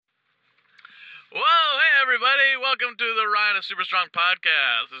Whoa, hey everybody, welcome to the Ryan is Super Strong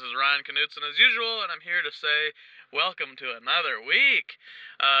podcast. This is Ryan Knutson as usual, and I'm here to say welcome to another week.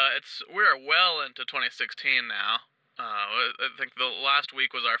 We're well into 2016 now. I think the last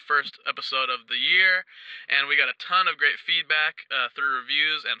week was our first episode of the year, and we got a ton of great feedback through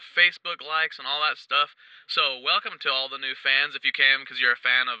reviews and Facebook likes and all that stuff. So welcome to all the new fans. If you came because you're a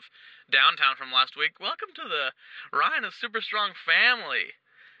fan of Downtown from last week, welcome to the Ryan is Super Strong family.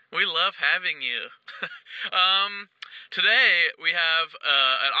 We love having you. Today we have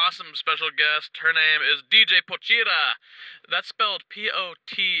an awesome special guest. Her name is DJ Potira. That's spelled Potira.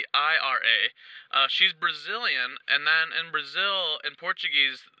 She's Brazilian, and then in Brazil, in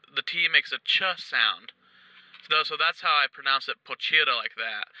Portuguese, the T makes a ch sound. So that's how I pronounce it, Potira, like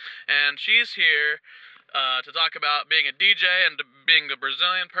that. And she's here to talk about being a DJ and being a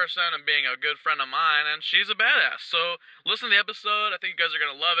Brazilian person and being a good friend of mine, and she's a badass. So listen to the episode. I think you guys are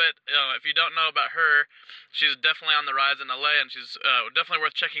going to love it. If you don't know about her, she's definitely on the rise in LA, and she's definitely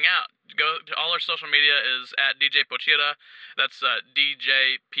worth checking out. Go to all her social media is at DJ Potira. That's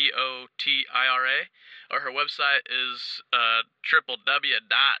DJPOTIRA. Or her website is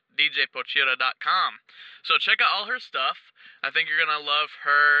www.djpotira.com. So check out all her stuff. I think you're going to love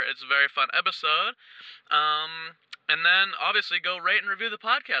her. It's a very fun episode. And then, obviously, go rate and review the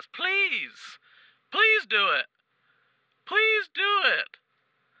podcast. Please. Please do it. Please do it.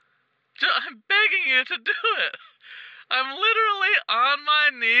 I'm begging you to do it. I'm literally on my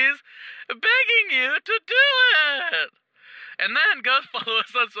knees begging you to do it. And then go follow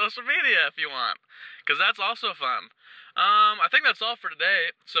us on social media if you want, because that's also fun. I think that's all for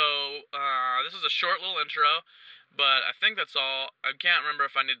today. So this is a short little intro, but I think that's all. I can't remember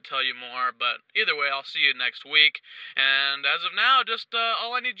if I need to tell you more, but either way, I'll see you next week. And as of now, just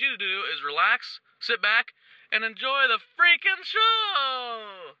all I need you to do is relax, sit back, and enjoy the freaking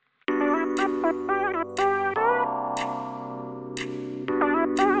show!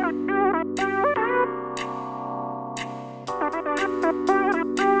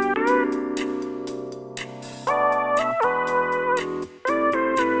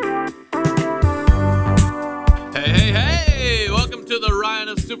 Hey, welcome to the Ryan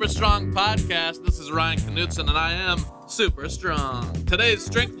is Super Strong podcast. This is Ryan Knutson, and I am super strong. Today's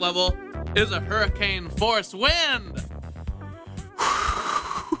strength level is a hurricane force wind.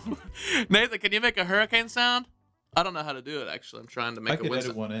 Nathan, can you make a hurricane sound? I don't know how to do it, actually. I'm trying to make a wind. I could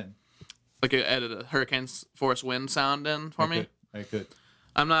edit one in. Like, you edit a hurricane force wind sound in for me? I could.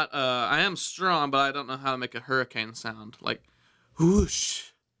 I'm not, I am strong, but I don't know how to make a hurricane sound. Like,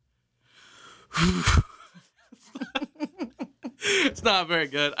 whoosh. It's not very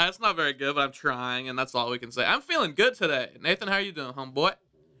good. It's not very good, but I'm trying, and that's all we can say. I'm feeling good today. Nathan, how are you doing, homeboy?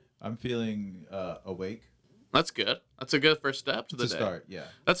 I'm feeling awake. That's good. That's a good first step to the day. To start, yeah.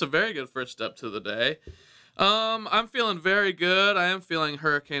 That's a very good first step to the day. I'm feeling very good. I am feeling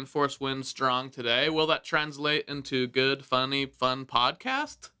hurricane force wind strong today. Will that translate into good, funny, fun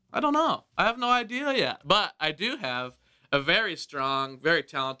podcast? I don't know. I have no idea yet. But I do have a very strong, very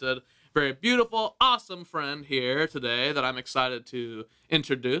talented, very beautiful, awesome friend here today that I'm excited to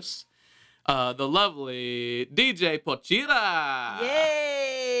introduce. The lovely DJ Potira.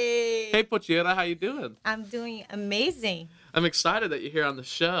 Yay! Hey, Potira, how you doing? I'm doing amazing. I'm excited that you're here on the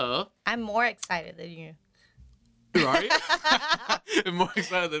show. I'm more excited than you. Who are you? You're more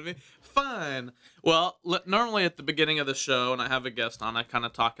excited than me? Fine. Well, normally at the beginning of the show, when I have a guest on, I kind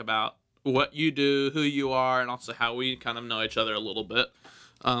of talk about what you do, who you are, and also how we kind of know each other a little bit.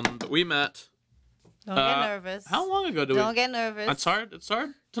 But we met. Don't get nervous. How long ago did we? Don't get nervous. It's hard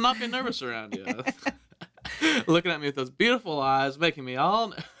to not be nervous around you. Looking at me with those beautiful eyes, making me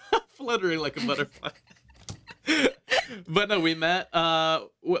all fluttering like a butterfly. But no, we met.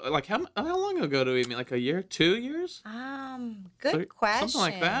 Like how long ago did we meet? Like a year, 2 years? Good question.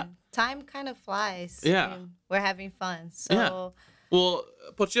 Something like that. Time kind of flies. Yeah. We're having fun. So. Yeah. Well,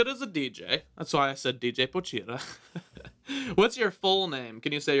 Potira's a DJ. That's why I said DJ Potira. What's your full name?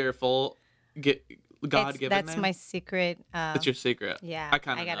 Can you say your full God-given name? That's my secret. That's your secret. Yeah. I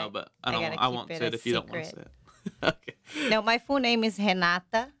kind of know, but I won't say it if you don't want to say it. Okay. No, my full name is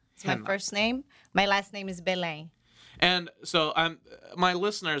Renata. It's my Renata. first name. My last name is Belém. And so my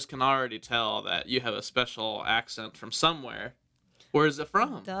listeners can already tell that you have a special accent from somewhere. Where is it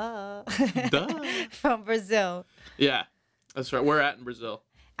from? Duh. Duh. From Brazil. Yeah, that's right. We're at in Brazil.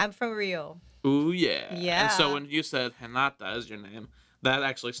 I'm from Rio. Ooh, yeah. Yeah. And so when you said Renata is your name, that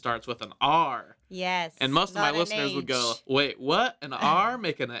actually starts with an R. Yes. And most of my not an listeners would H. go, wait, what? An R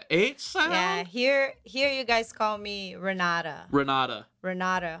making an H sound? Yeah, here you guys call me Renata. Renata.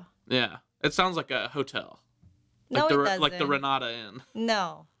 Renata. Yeah. It sounds like a hotel. No, Like it the doesn't. like the Renata Inn.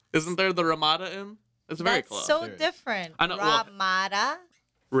 No. Isn't there the Ramada Inn? It's very That's close. so There is. different. I know, well- Ramada.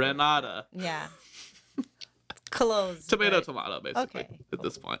 Renata. Yeah. Close. Tomato, but- tomato, basically, Okay, at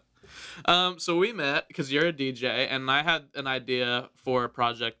this point. So we met because you're a DJ, and I had an idea for a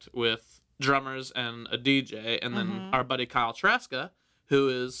project with drummers and a DJ, and then our buddy Kyle Traska, who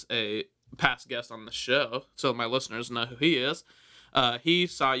is a past guest on the show, so my listeners know who he is. He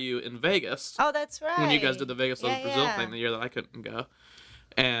saw you in Vegas Oh, that's right. when you guys did the Vegas Loves Yeah, Brazil yeah. thing the year that I couldn't go,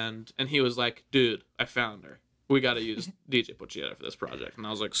 and he was like, "Dude, I found her. We got to use DJ Potira for this project." And I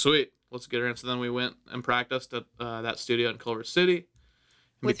was like, "Sweet, let's get her in." So then we went and practiced at that studio in Culver City.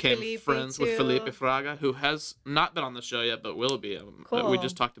 And With became Felipe, friends with too. Felipe Fraga, who has not been on the show yet, but will be. We Cool.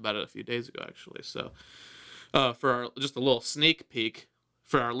 just talked about it a few days ago, actually. So, for just a little sneak peek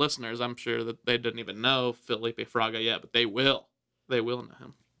for our listeners, I'm sure that they didn't even know Felipe Fraga yet, but they will. They will know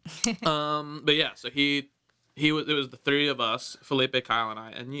him. But yeah, so it was the three of us, Felipe, Kyle, and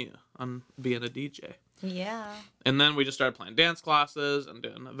I, and you, on being a DJ. Yeah. And then we just started playing dance classes and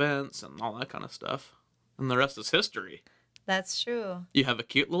doing events and all that kind of stuff. And the rest is history. That's true. You have a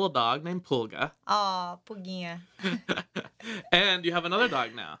cute little dog named Pulga. Oh, Puguinha. And you have another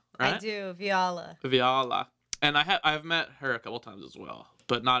dog now, right? I do. Viola. Viola. And I've met her a couple times as well,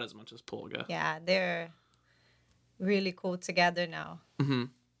 but not as much as Pulga. Yeah, they're really cool together now. hmm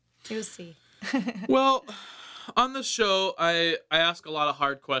You'll see. Well, on the show, I ask a lot of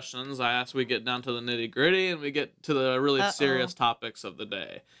hard questions. We get down to the nitty gritty, and we get to the really serious topics of the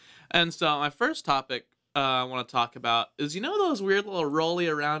day. And so my first topic I want to talk about is, you know those weird little rolly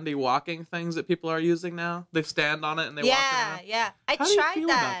aroundy walking things that people are using now? They stand on it and they walk around. Yeah. I How do you tried feel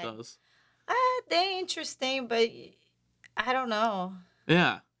that. about those? They're interesting, but I don't know.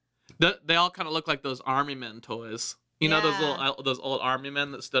 Yeah, they all kind of look like those army men toys. You know those old army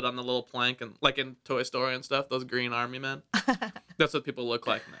men that stood on the little plank and like in Toy Story and stuff. Those green army men. That's what people look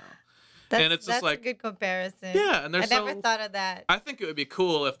like now. And it's just that's like a good comparison. yeah, and I they're never so. thought of that. I think it would be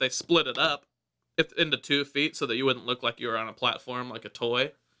cool if they split it up, into 2 feet, so that you wouldn't look like you were on a platform like a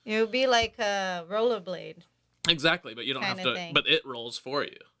toy. It would be like a rollerblade. Exactly, but you don't have Kinda to. thing. But it rolls for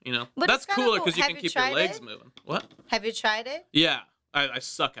you. You know, But that's it's kinda cooler cool. because you Have can you keep your tried legs it? moving. What? Have you tried it? Yeah, I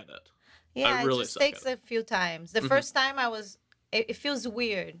suck at it. Yeah, really it just suck at takes a few times. The Mhm. first time it feels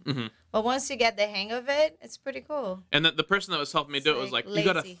weird. hmm But once you get the hang of it, it's pretty cool. And the person that was helping me It's do it was like like, you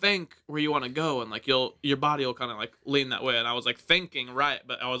gotta lazy. think where you want to go, and like your body will kind of like lean that way. And I was like thinking right,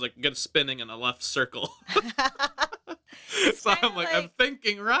 but I was like good spinning in a left circle. It's So kinda I'm like, I'm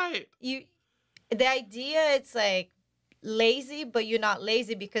thinking right. The idea it's like lazy, but you're not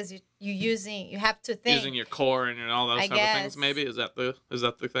lazy because you have to think. Using your core and all those I type of things. guess. Maybe is that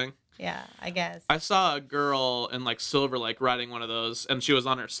the thing? Yeah, I guess. I saw a girl in like Silver Lake riding one of those, and she was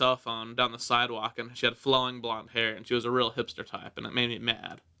on her cell phone down the sidewalk, and she had flowing blonde hair, and she was a real hipster type, and it made me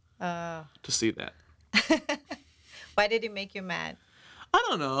mad to see that. Why did it make you mad? I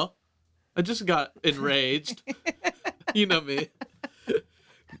don't know. I just got enraged. You know me.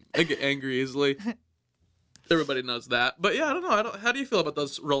 I get angry easily. Everybody knows that. But yeah, I don't know. How do you feel about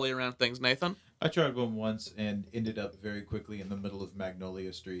those rolling around things, Nathan? I tried one once and ended up very quickly in the middle of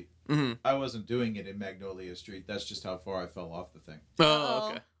Magnolia Street. Mm-hmm. I wasn't doing it in Magnolia Street. That's just how far I fell off the thing. Oh, Uh-oh.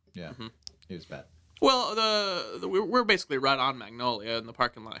 okay. Yeah, Mhm. it was bad. Well, we're basically right on Magnolia in the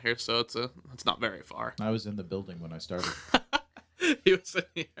parking lot here, so it's not very far. I was in the building when I started. He was in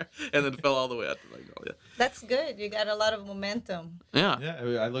here and then fell all the way out to Magnolia. That's good. You got a lot of momentum. Yeah.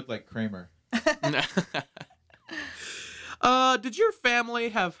 Yeah, I look like Kramer. Did your family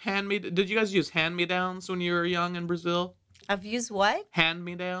have Did you guys use hand-me-downs when you were young in Brazil? I've used what?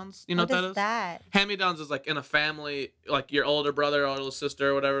 Hand-me-downs? You know what, is that? Hand-me-downs is like in a family, like your older brother or older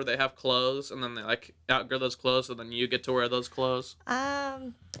sister or whatever, they have clothes, and then they like outgrow those clothes, so then you get to wear those clothes.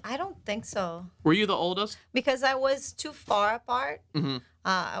 I don't think so Were you the oldest? because I was too far apart. Mm-hmm.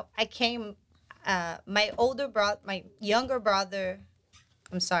 I came. My younger brother.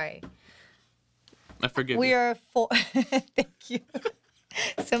 I'm sorry. I forgive We you. are four. Thank you.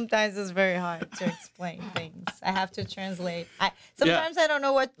 Sometimes it's very hard to explain things. I have to translate. Sometimes I don't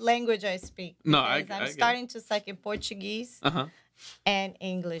know what language I speak. No, because I I'm get it. starting to speak in Portuguese Uh-huh. and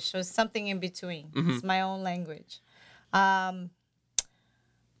English, so it's something in between. Mhm. It's my own language.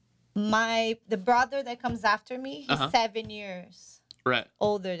 The brother that comes after me, he's Uh-huh. 7 years Right.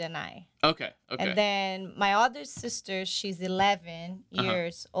 older than I. Okay. And then my other sister, she's 11 Uh-huh.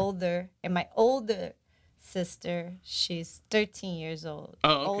 years older. And my older sister, she's 13 years old,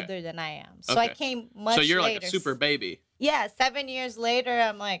 Oh, okay. older than I am. So I Okay. came much So you're later. like a super baby. Yeah, 7 years later,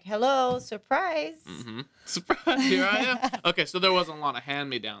 I'm like, hello, surprise. Mm-hmm. Surprise! Here I am. Okay, so there wasn't a lot of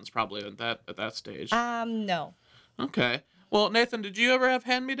hand-me-downs probably at that stage. No. Okay. Well, Nathan, did you ever have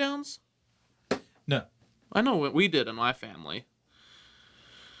hand-me-downs? No. I know what we did in my family.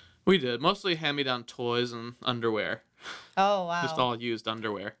 We did. Mostly hand-me-down toys and underwear. Oh, wow. Just all used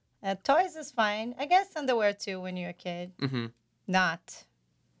underwear. Toys is fine. I guess underwear too when you're a kid. Mm-hmm. Not.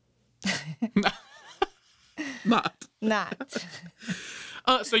 Not.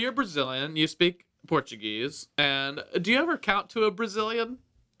 So you're Brazilian. You speak Portuguese. And do you ever count to a Brazilian?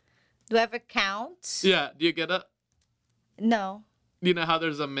 Do I ever count? Yeah. Do you get it? No. You know how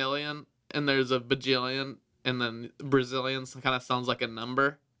there's a million and there's a bajillion and then Brazilians kind of sounds like a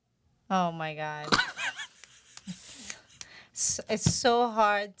number? Oh my God. It's so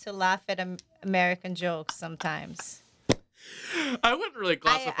hard to laugh at American jokes sometimes. I wouldn't really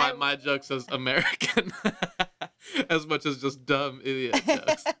classify my jokes as American as much as just dumb idiot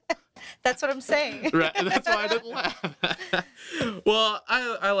jokes. That's what I'm saying. Right, that's why I didn't laugh. Well,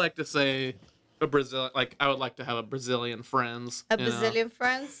 I like to say a Brazilian, like I would like to have a Brazilian friends. A Brazilian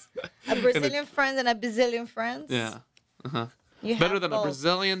friends? A Brazilian friend and a Brazilian friends? Yeah. Uh-huh. You Better have than both. a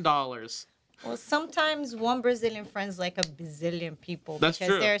Brazilian dollars. Well, sometimes one Brazilian friend's like a bazillion people. That's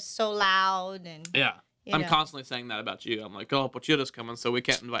because true. they're so loud and Yeah. you I'm know. constantly saying that about you. I'm like, oh, Potira's coming, so we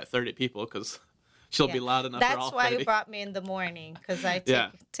can't invite 30 people because she'll be loud enough for all That's why 30. you brought me in the morning, because I Yeah.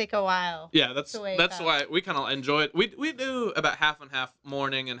 take a while. Yeah, that's to wake up. why we kind of enjoy it. We do about half and half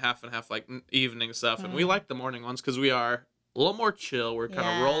morning and half like evening stuff, and we like the morning ones because we are a little more chill. We're kind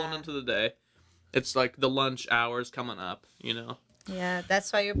of rolling Yeah. into the day. It's like the lunch hours coming up, you know. Yeah,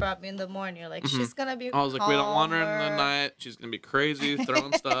 that's why you brought me in the morning. You're like, she's gonna be. I was like, we don't want her in the calmer. night. She's gonna be crazy,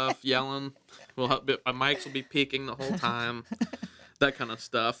 throwing stuff, yelling. Our mics will be peaking the whole time. That kind of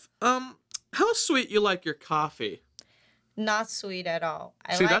stuff. How sweet you like your coffee? Not sweet at all.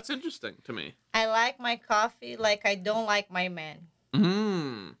 See, that's interesting to me. I like my coffee like I don't like my man.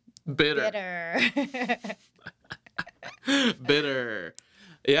 Bitter. Bitter.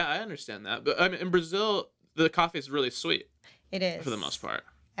 Yeah, I understand that. But I mean, in Brazil, the coffee is really sweet It is. for the most part.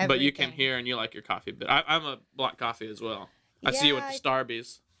 But you came Everything. here and you like your coffee. But I'm a black coffee as well. I see you at the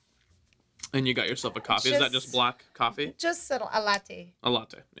Starbucks, and you got yourself a coffee. Is that just black coffee? Just a latte. A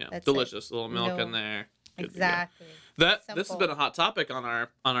latte. Yeah, That's delicious. A little milk in No. there. Good to go. Exactly. This has Simple. been a hot topic on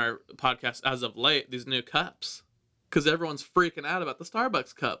our podcast as of late. These new cups, because everyone's freaking out about the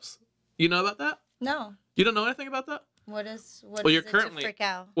Starbucks cups. You know about that? No. You don't know anything about that? What is you're it currently to freak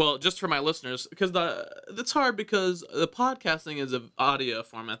out? Well, just for my listeners, because it's hard because the podcasting is an audio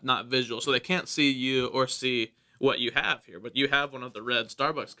format, not visual, so they can't see you or see what you have here. But you have one of the red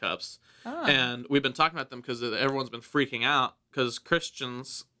Starbucks cups, Oh. and we've been talking about them because everyone's been freaking out because Christian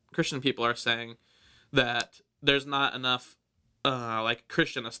people are saying that there's not enough like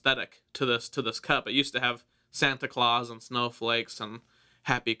Christian aesthetic to this cup. It used to have Santa Claus and snowflakes and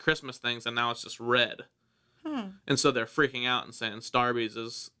happy Christmas things, and now it's just red. And so they're freaking out and saying Starbucks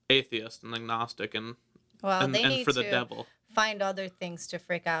is atheist and agnostic and Well, they and need for the to devil. find other things to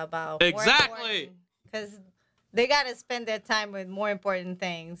freak out about. Exactly. Because they got to spend their time with more important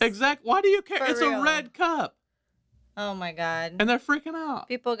things. Why do you care? For It's real. a red cup, Oh my God. and they're freaking out.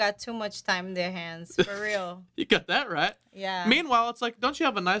 People got too much time in their hands. For real. You got that right. Yeah. Meanwhile, it's like, don't you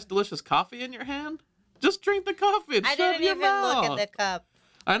have a nice, delicious coffee in your hand? Just drink the coffee and I shove didn't your even mouth. look at the cup.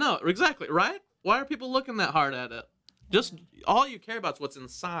 I know, exactly, right? Why are people looking that hard at it? Just all you care about is what's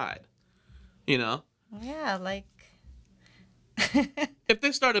inside. You know? Yeah, like. If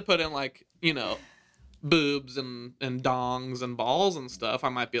they started putting like, boobs and dongs and balls and stuff, I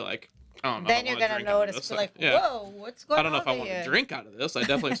might be like, I don't know. Then you're going to notice, be like, whoa, what's going on? I don't know if I want here? to drink out of this. I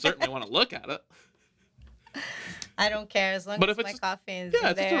definitely certainly want to look at it. I don't care as long But as if my it's coffee is Yeah,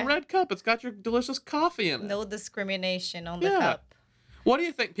 it's there. just a red cup. It's got your delicious coffee in it. No discrimination on the Yeah. cup. What do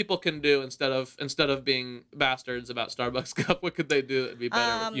you think people can do instead of being bastards about Starbucks cup? What could they do that'd be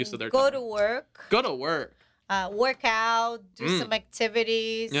better use of their go time? to work. Go to work. Work out. Do some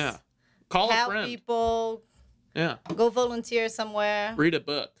activities. Yeah. Call a help friend. people. Yeah. Go volunteer somewhere. Read a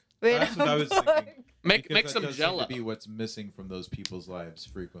book. Read That's what I a was book. thinking. Make Because that some does seem Jello. to be what's missing from those people's lives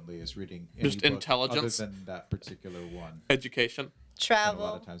frequently is reading any Just book intelligence. other than that particular one. Education. And a Travel.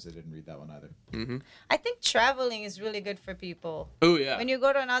 lot of times they didn't read that one either. Mm-hmm. I think traveling is really good for people. Oh yeah. When you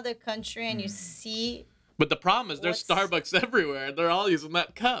go to another country and you see, But the problem is there's What's- Starbucks everywhere. They're all using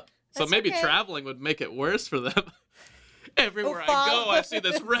that cup. So That's maybe okay. traveling would make it worse for them. Everywhere I follow go, I see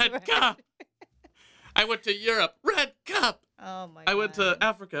this red red. cup. I went to Europe, red cup. oh my I went to God.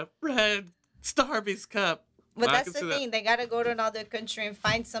 Africa, red Starbucks cup. But I that's can the see that. thing. They got to go to another country and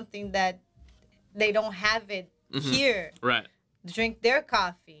find something that they don't have it Mm-hmm. here. Right. Drink their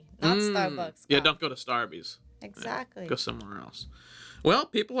coffee, not Starbucks. Yeah, coffee. don't go to Starbucks. Exactly. Go somewhere else. Well,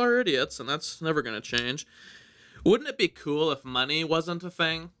 people are idiots, and that's never going to change. Wouldn't it be cool if money wasn't a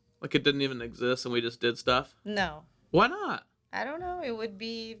thing? Like it didn't even exist and we just did stuff? No, Why not? I don't know. It would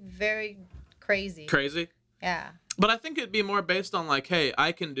be very crazy. Crazy? Yeah. But I think it'd be more based on like, hey,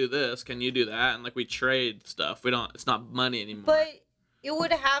 I can do this, can you do that? And like we trade stuff. It's not money anymore. But it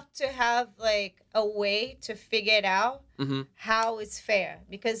would have to have like a way to figure it out how it's fair.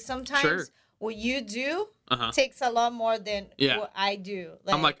 Because sometimes what you do takes a lot more than what I do.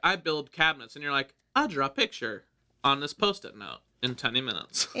 I'm like, I build cabinets, and you're like, I draw a picture on this Post-it note in 20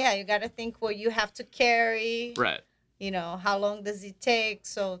 minutes. Yeah, you got to think what you have to carry. Right. You know, how long does it take?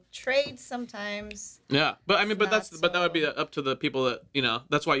 So trade sometimes. Yeah, but I mean, but that would be so- up to the people that, you know,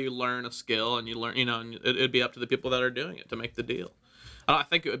 that's why you learn a skill and you learn, you know, and it'd be up to the people that are doing it to make the deal. I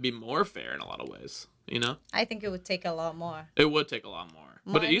think it would be more fair in a lot of ways, you know? I think it would take a lot more. It would take a lot more.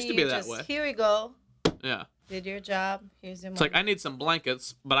 But it used to be that way. Here we go. Yeah. Did your job. Here's your money. It's like, I need some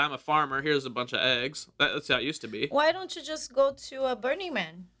blankets, but I'm a farmer. Here's a bunch of eggs. That's how it used to be. Why don't you just go to a Burning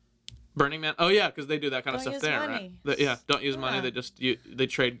Man? Burning Man? Oh, yeah, because they do that kind of Don't stuff use there, money. right? Don't use money. Yeah. They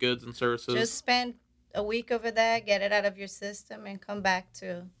trade goods and services. Just spend a week over there, get it out of your system, and come back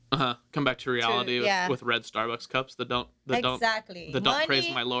to... Come back to reality with red Starbucks cups that don't praise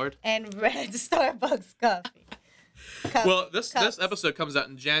my Lord. And red Starbucks coffee. Well, this episode comes out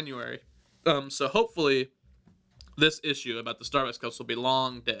in January, so hopefully this issue about the Starbucks cups will be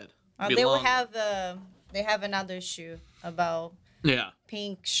long dead. They will have they have another issue about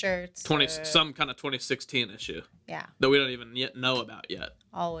pink shirts. Some kind of 2016 issue. Yeah. That we don't even yet know about yet.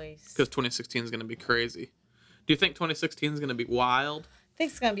 Always. Because 2016 is going to be crazy. Do you think 2016 is going to be wild? I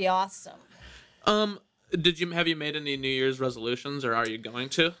think it's gonna be awesome. Have you made any New Year's resolutions, or are you going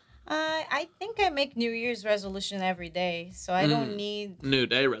to? I think I make New Year's resolution every day, so I don't need New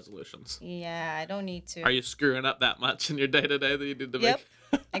Day resolutions. Yeah, I don't need to. Are you screwing up that much in your day to day that you need to make?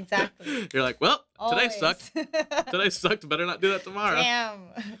 Yep, exactly. You're like, well, today Always. sucked. Today sucked. Better not do that tomorrow. Damn.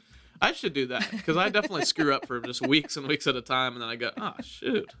 I should do that because I definitely screw up for just weeks and weeks at a time, and then I go, oh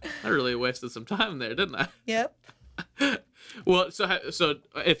shoot, I really wasted some time there, didn't I? Yep. Well, so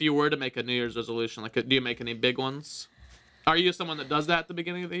if you were to make a New Year's resolution, like, do you make any big ones? Are you someone that does that at the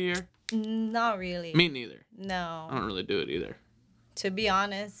beginning of the year? Not really. Me neither. No. I don't really do it either. To be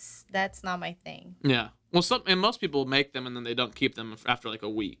honest, that's not my thing. Yeah. Well, and most people make them and then they don't keep them after like a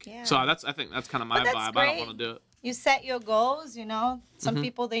week. Yeah. So I think that's kind of my vibe. Great. I don't want to do it. You set your goals, you know. Some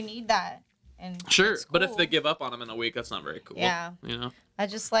people, they need that. And sure, it's but if cool. they give up on them in a week, that's not very cool. Yeah. You know. I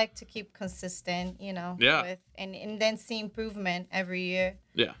just like to keep consistent, you know. Yeah. And then see improvement every year.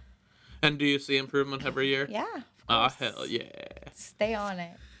 Yeah. And do you see improvement every year? Yeah. Oh, hell yeah. Stay on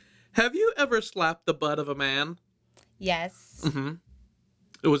it. Have you ever slapped the butt of a man? Yes.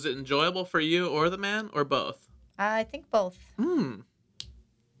 Mm-hmm. Was it enjoyable for you or the man, or both? I think both.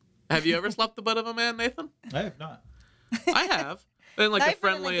 Have you ever slapped the butt of a man, Nathan? I have not. I have. In like Not a even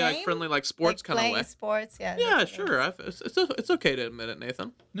friendly, in the game? like sports kind of playing way. sports, yeah. Yeah, that's sure. good. It's okay to admit it,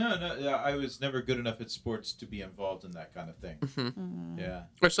 Nathan. No, yeah, I was never good enough at sports to be involved in that kind of thing. Mm-hmm. Yeah.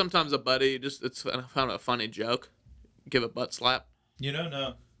 Or sometimes a buddy it's kind of a funny joke. Give a butt slap. You know,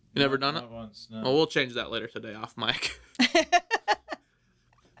 no. You never done not it? Once, no. Well, we'll change that later today off mic.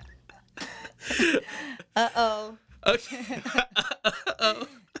 Uh-oh. Okay.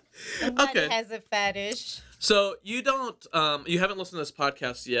 Somebody Okay. has a fetish. So you haven't listened to this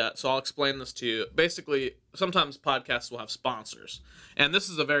podcast yet, so I'll explain this to you. Basically, sometimes podcasts will have sponsors, and this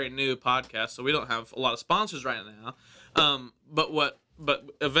is a very new podcast, so we don't have a lot of sponsors right now. But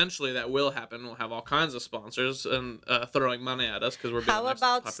eventually that will happen. We'll have all kinds of sponsors and throwing money at us because we're being How the next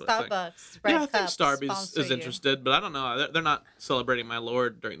about popular thing. Starbucks? Red Yeah, I think Cup Starbucks sponsor is you. interested, but I don't know. They're not celebrating my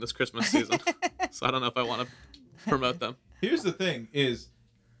Lord during this Christmas season, so I don't know if I want to promote them. Here's the thing: is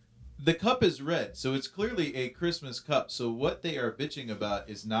the cup is red, so it's clearly a Christmas cup. So what they are bitching about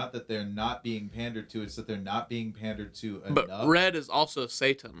is not that they're not being pandered to; it's that they're not being pandered to enough. But red is also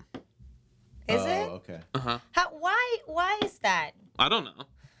Satan. Is oh, it? okay. Why is that? I don't know.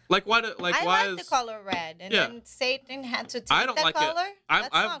 Like why? I why like is the color red, and Yeah. then Satan had to take I don't the like color. it.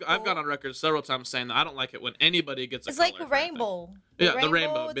 I've cool. gone on record several times saying that I don't like it when anybody gets a It's color like a for anything. rainbow. Yeah, the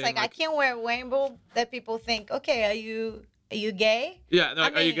rainbow It's being like I like- can't wear a rainbow that people think, okay, are you gay? Yeah, they're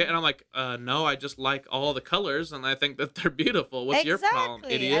like, are you gay? mean- And I'm like, no, I just like all the colors, and I think that they're beautiful. What's your problem,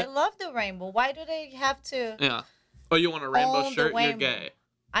 Exactly. idiot? I love the rainbow. Why do they have to? Yeah. Oh, you want a rainbow Own the shirt? You're rainbow. gay.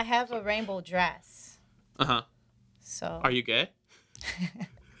 I have a rainbow dress. Uh-huh. So Are you gay?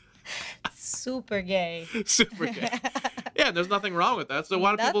 super gay. Super gay. Yeah, there's nothing wrong with that. So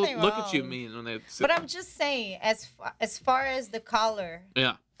why do people Nothing look at you wrong. mean when they sit But I'm just saying, as far as the color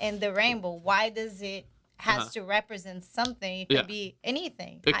Yeah. and the rainbow, why does it has to represent something? It could Yeah. be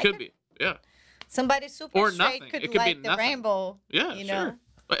anything. It I could be. Yeah. Somebody super or straight nothing. could It could like be the nothing. rainbow. Yeah, you sure. know?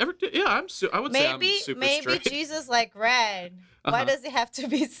 But I would say I'm super Maybe straight. Jesus like red. Why does it have to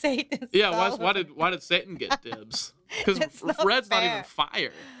be Satan's Yeah, color? why did Satan get dibs? Because That's red's not not even fair.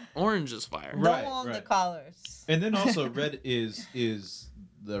 fire. Orange is fire. Don't Right, own the right. colors. And then also red is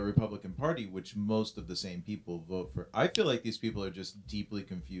the Republican Party, which most of the same people vote for. I feel like these people are just deeply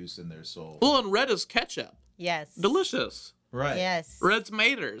confused in their soul. Well, and red is ketchup. Yes. Delicious. Right. Yes. Red's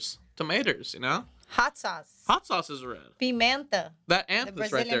tomatoes, you know? Hot sauce. Hot sauce is red. Pimenta. That amp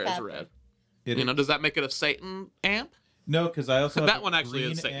that's right Brazilian there is pepper. red. It You know, is. does that make it a Satan amp? No, because I also have That a one actually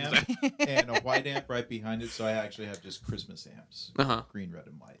green is Satan's amp and a white amp right behind it, so I actually have just Christmas amps. Uh-huh. Green, red,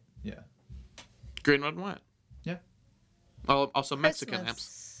 and white. Yeah. Green, red, and white. Yeah. Also Mexican amps.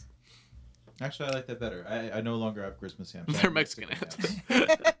 Christmas. Actually, I like that better. I no longer have Christmas amps. I They're have Mexican amps.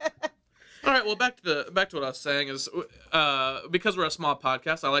 All right, well, back to what I was saying is, because we're a small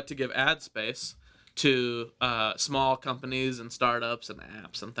podcast, I like to give ad space to small companies and startups and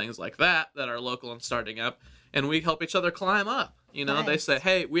apps and things like that are local and starting up, and we help each other climb up. You know, they Nice. say,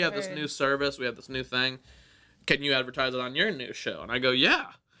 hey, we have this Word. new service, we have this new thing. Can you advertise it on your new show? And I go, yeah.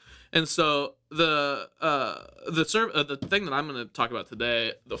 And so the thing that I'm going to talk about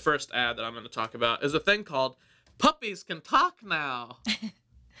today, the first ad that I'm going to talk about, is a thing called Puppies Can Talk Now.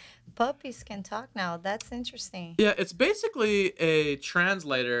 Puppies can talk now. That's interesting. Yeah, it's basically a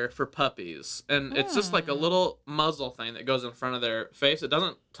translator for puppies, and it's just like a little muzzle thing that goes in front of their face. It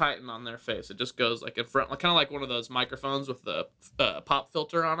doesn't tighten on their face. It just goes like in front, like kind of like one of those microphones with the pop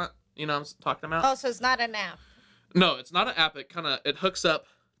filter on it. You know what I'm talking about? Oh, so it's not an app. No, it's not an app. It hooks up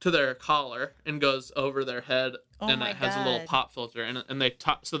to their collar and goes over their head, Oh and my it has a little God. pop filter, and they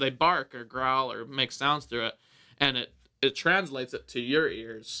so they bark or growl or make sounds through it, and it translates it to your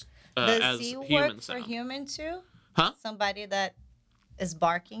ears. Does as he human work sound. for human too? Huh? Somebody that is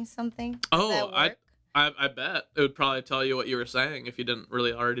barking something? Does Oh, that work? I bet it would probably tell you what you were saying if you didn't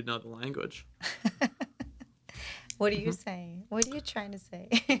really already know the language. What are you saying? What are you trying to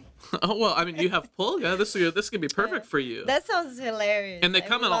say? Oh well, I mean you have Pulga. This could be perfect for you. That sounds hilarious. And they I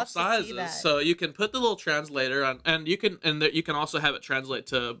come would in all love to see sizes, that. so you can put the little translator on, and you can also have it translate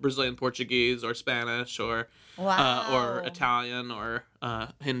to Brazilian Portuguese or Spanish or Wow. Italian or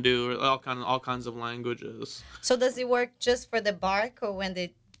Hindu or all kinds of languages. So does it work just for the bark or when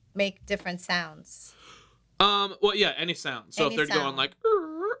they make different sounds? Well, yeah, any sound. So Any if they're going sound. like,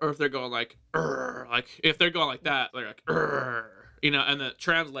 or if they're going like if they're going like that, they're like, you know, and it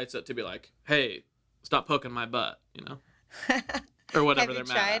translates it to be like, hey, stop poking my butt, you know, or whatever Have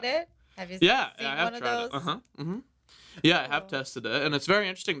they're you mad tried at. it? Have you Yeah, seen I have one of tried those? it. Mm-hmm. Yeah, I have Cool. tested it, and it's very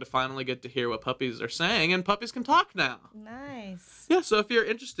interesting to finally get to hear what puppies are saying, and puppies can talk now. Nice. Yeah, so if you're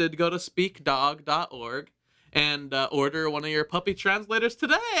interested, go to speakdog.org and order one of your puppy translators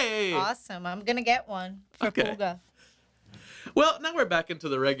today. Awesome. I'm going to get one for Okay. Pulga. Well, now we're back into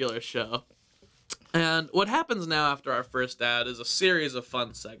the regular show. And what happens now after our first ad is a series of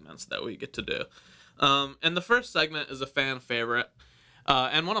fun segments that we get to do. And the first segment is a fan favorite.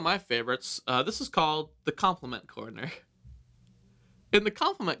 And one of my favorites, this is called the Compliment Corner. In the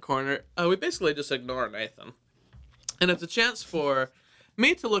Compliment Corner, we basically just ignore Nathan. And it's a chance for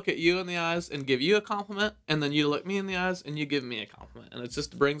me to look at you in the eyes and give you a compliment, and then you look me in the eyes and you give me a compliment. And it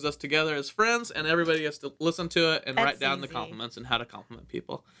just brings us together as friends, and everybody has to listen to it and That's write down the easy. compliments and how to compliment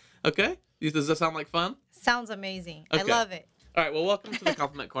people. Okay? Does that sound like fun? Sounds amazing. I Okay. love it. All right, well, welcome to the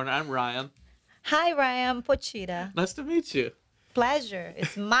Compliment Corner. I'm Ryan. Hi, Ryan. Potira. Nice to meet you. Pleasure.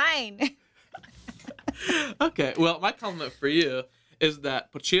 It's mine. Okay, well, my compliment for you is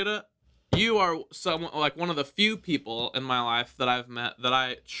that, Potira, you are someone like one of the few people in my life that I've met that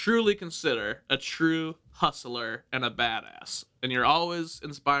I truly consider a true hustler and a badass. And you're always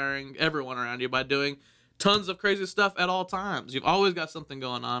inspiring everyone around you by doing tons of crazy stuff at all times. You've always got something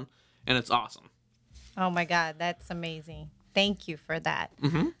going on, and it's awesome. Oh, my God. That's amazing. Thank you for that.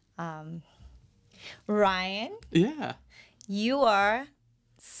 Mm-hmm. Ryan, Yeah. you are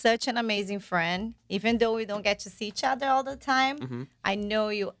such an amazing friend. Even though we don't get to see each other all the time, Mhm. I know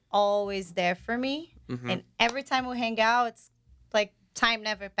you're always there for me. Mhm. And every time we hang out, it's like time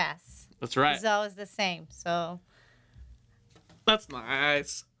never passes. That's right. It's always the same. So That's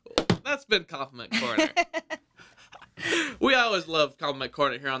nice. That's been Compliment Corner. We always love Compliment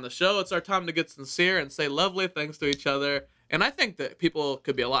Corner here on the show. It's our time to get sincere and say lovely things to each other. And I think that people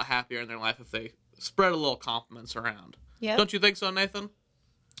could be a lot happier in their life if they spread a little compliments around. Yep. Don't you think so, Nathan?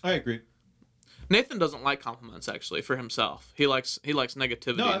 I agree. Nathan doesn't like compliments actually for himself. He likes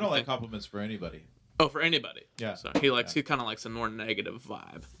negativity. No, I and don't like think- compliments for anybody. Oh, for anybody. Yeah. So he kind of likes a more negative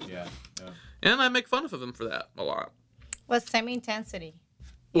vibe. Yeah. And I make fun of him for that a lot. what's semi-intensity?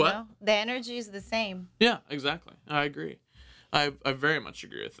 What? The energy is the same. Yeah, exactly. I agree. I very much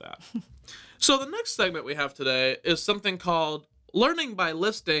agree with that. So the next segment we have today is something called Learning by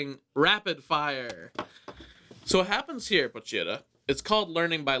Listing Rapid Fire. So what happens here, Potira, it's called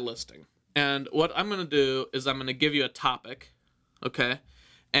Learning by Listing. And what I'm going to do is I'm going to give you a topic, okay?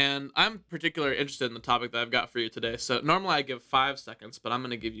 And I'm particularly interested in the topic that I've got for you today. So normally I give 5 seconds, but I'm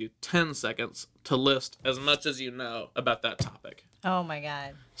going to give you 10 seconds to list as much as you know about that topic. Oh my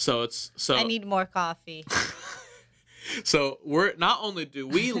God. So I need more coffee. So we're not only do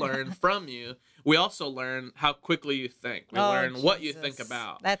we learn from you, we also learn how quickly you think. We learn what you think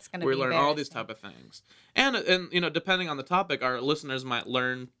about. That's gonna we be learn all these type of things. And depending on the topic, our listeners might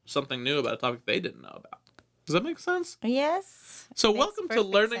learn something new about a topic they didn't know about. Does that make sense? Yes. So welcome to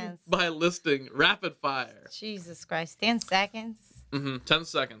Learning by Listing Rapid Fire. Jesus Christ. 10 seconds. 10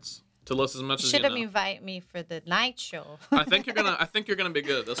 seconds to list as much as you know. Should have invited me for the night show. I think you're gonna be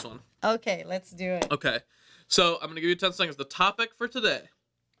good at this one. Okay, let's do it. Okay. So I'm gonna give you 10 seconds. The topic for today,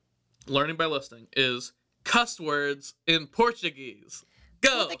 Learning by Listing, is cuss words in Portuguese.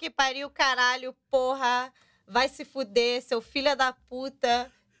 Go! Puta que pariu, caralho, porra. Vai se fuder, seu filho da puta.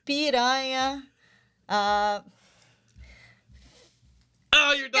 Piranha. Oh,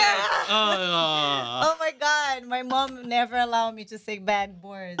 you're done! Oh my God, my mom never allowed me to say bad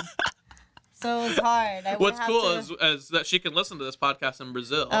words. So it's hard. What's cool is that she can listen to this podcast in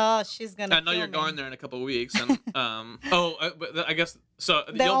Brazil. Oh, she's gonna. I know you're going there in a couple of weeks, and I guess so.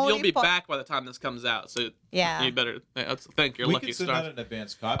 You'll be back by the time this comes out. So yeah, you better thank your lucky stars. We could send out an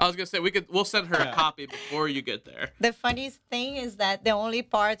advance copy. I was gonna say we'll send her a copy before you get there. The funniest thing is that the only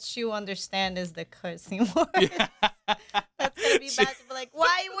part she'll understand is the cursing words. Yeah. That's gonna be bad to be like,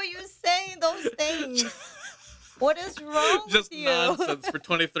 why were you saying those things? What is wrong Just with you? nonsense for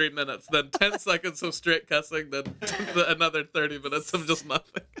 23 minutes, then 10 seconds of straight cussing, then another 30 minutes of just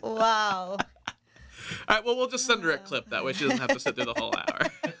nothing. Wow. All right, well, we'll just send her a clip. That way she doesn't have to sit through the whole hour.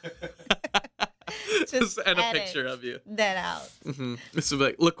 Just and a picture of you. That out. Mm-hmm. This is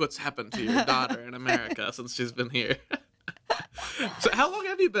like, look what's happened to your daughter in America since she's been here. So how long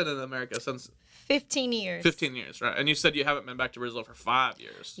have you been in America since? 15 years. 15 years, right? And you said you haven't been back to Brazil for 5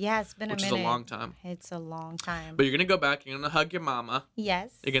 years. Yeah, it's been a minute. Which is a long time. It's a long time. But you're going to go back. You're going to hug your mama.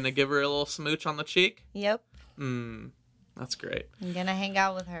 Yes. You're going to give her a little smooch on the cheek. Yep. That's great. I'm going to hang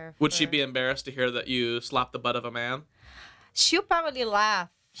out with her. Would she be embarrassed to hear that you slapped the butt of a man? She'll probably laugh.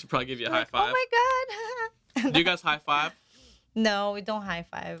 She'll probably give you a high like, five. Oh my God. Do you guys high five? No, we don't high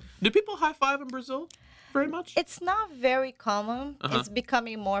five. Do people high five in Brazil very much? It's not very common. It's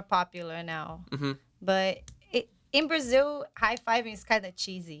becoming more popular now. Mm-hmm. But in Brazil, high fiving is kind of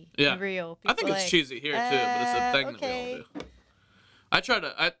cheesy. Yeah. Real. I think it's cheesy here too, but it's a thing that we all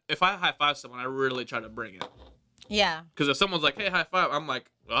do. If I high five someone, I really try to bring it. Yeah. Because if someone's like, hey, high five, I'm like,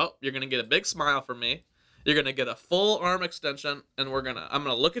 well, you're going to get a big smile from me. You're going to get a full arm extension, and I'm going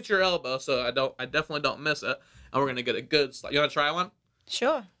to look at your elbow so I definitely don't miss it. And we're going to get a good slap. You want to try one?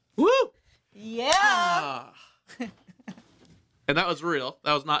 Sure. Woo! Yeah. Ah. And that was real.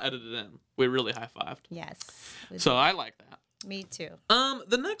 That was not edited in. We really high-fived. Yes. So I like that. Me too.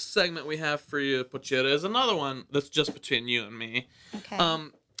 The next segment we have for you, Potira, is another one that's just between you and me. Okay.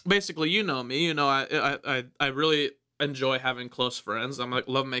 Basically, you know me. You know I really enjoy having close friends.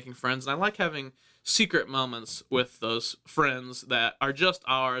 Love making friends, and I like having secret moments with those friends that are just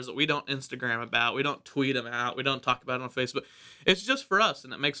ours, that we don't Instagram about, we don't tweet them out, we don't talk about it on Facebook. It's just for us,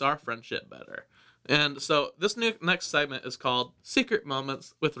 and it makes our friendship better. And so this next segment is called Secret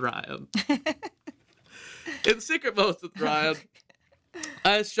Moments with Ryan. In Secret Moments with Ryan,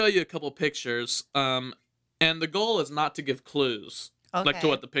 I show you a couple pictures, and the goal is not to give clues to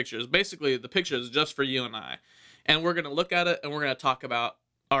what the picture is. Basically, the picture is just for you and I. And we're going to look at it, and we're going to talk about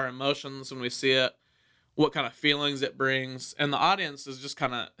our emotions when we see it, what kind of feelings it brings, and the audience is just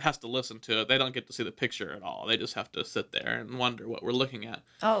kind of has to listen to it. They don't get to see the picture at all. They just have to sit there and wonder what we're looking at.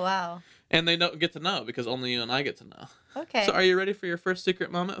 Oh, wow. And they don't get to know because only you and I get to know. Okay. So are you ready for your first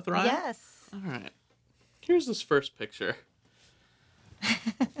secret moment with Ryan? Yes. All right. Here's this first picture.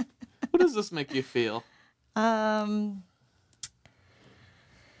 What does this make you feel? Wow,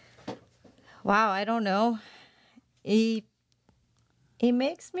 I don't know. It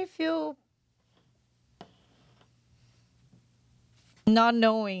makes me feel not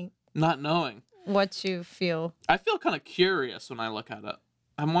knowing. Not knowing. What you feel. I feel kind of curious when I look at it.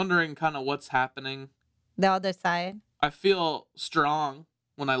 I'm wondering kind of what's happening. The other side. I feel strong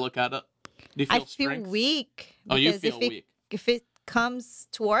when I look at it. Do you feel strength? I feel weak. Oh, you feel weak. If it comes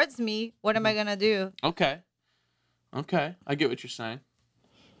towards me, what am I going to do? Okay. I get what you're saying.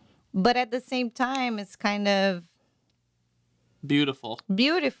 But at the same time, it's kind of... Beautiful.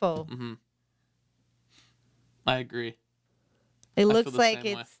 Beautiful. Mm-hmm. I agree. It looks like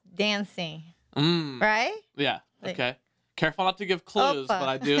it's dancing. Right? Yeah. Okay. Careful not to give clues, but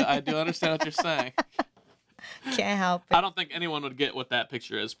I do understand what you're saying. Can't help it. I don't think anyone would get what that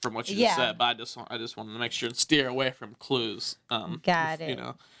picture is from what you just said, but I just wanted to make sure and steer away from clues. Got it. You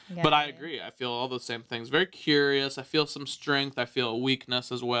know. But I agree. I feel all the same things. Very curious. I feel some strength. I feel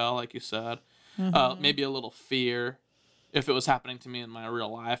weakness as well, like you said. Maybe a little fear. If it was happening to me in my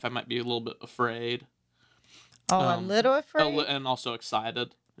real life, I might be a little bit afraid. Oh, a little afraid? And also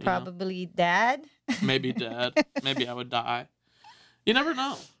excited. Probably dead. Maybe dead. Maybe I would die. You never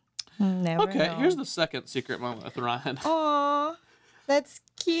know. Never Okay, know. here's the second secret moment with Ryan. Aw, that's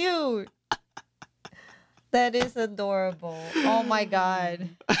cute. That is adorable. Oh my God.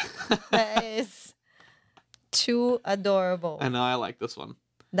 That is too adorable. I know, I like this one.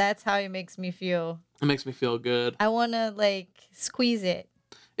 That's how it makes me feel. It makes me feel good. I want to, like, squeeze it.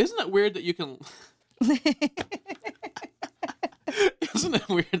 Isn't it weird that you can... Isn't it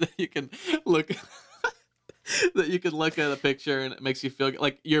weird that you can look... that you can look at a picture and it makes you feel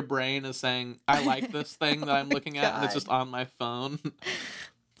like your brain is saying, I like this thing that I'm looking at, and it's just on my phone.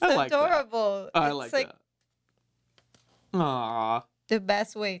 I like adorable. That. I like that. Aww. The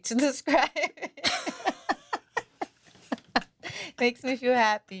best way to describe it. Makes me feel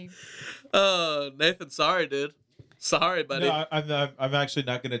happy. Nathan, sorry, dude. Sorry, buddy. No, I'm actually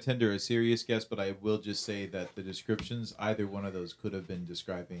not going to tender a serious guess, but I will just say that the descriptions, either one of those could have been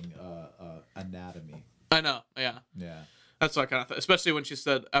describing anatomy. I know, yeah. Yeah. That's what I kind of thought, especially when she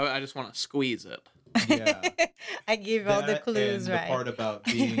said, I just want to squeeze it. Yeah. I gave all the clues, and right? the part about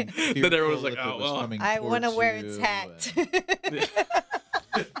being fearful Then everyone was like, if oh, it was well. coming I want to towards wear you its hat.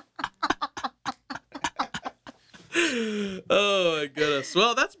 Oh, my goodness.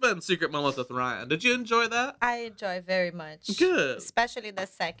 Well, that's been Secret Moments with Ryan. Did you enjoy that? I enjoy very much. Good. Especially the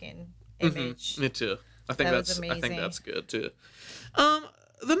second image. Me too. I think That was amazing. that's good too.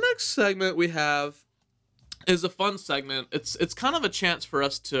 The next segment we have is a fun segment. It's kind of a chance for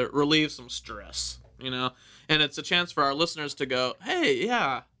us to relieve some stress, you know, and it's a chance for our listeners to go, hey,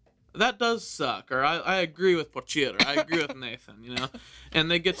 yeah, that does suck, or I agree with Potira, I agree with Nathan, you know, and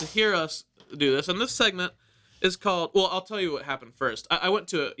they get to hear us do this. And this segment is called, well, I'll tell you what happened first. I went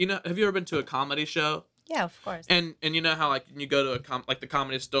to have you ever been to a comedy show? Yeah, of course. And you know how like you go to like the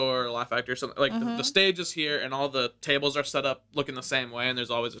Comedy Store or Laugh Factory or something, like the stage is here and all the tables are set up looking the same way, and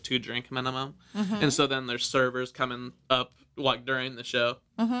there's always a 2-drink minimum, and so then there's servers coming up like during the show,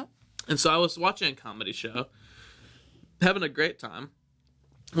 and so I was watching a comedy show, having a great time,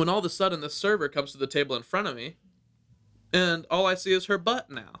 when all of a sudden this server comes to the table in front of me, and all I see is her butt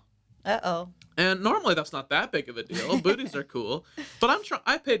now. Uh-oh. And normally that's not that big of a deal. Booties are cool. But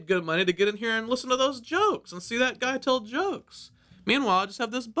I paid good money to get in here and listen to those jokes and see that guy tell jokes. Meanwhile, I just have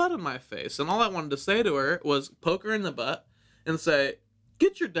this butt in my face. And all I wanted to say to her was poke her in the butt and say,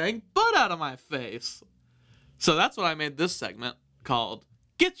 get your dang butt out of my face. So that's what I made this segment called,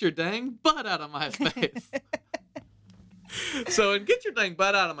 Get Your Dang Butt Out of My Face. So in Get Your Dang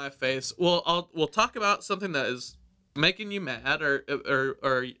Butt Out of My Face, we'll talk about something that is making you mad or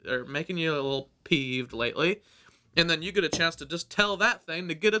making you a little peeved lately, and then you get a chance to just tell that thing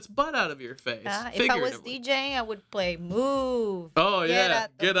to get its butt out of your face. If I was DJing, I would play Move. Oh yeah,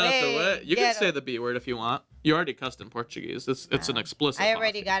 get out the way. You can say out. the B word if you want. You already cussed in Portuguese. It's an explicit. I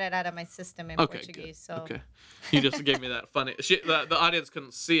already got it out of my system in Portuguese. Good. So okay, you just gave me that funny. The audience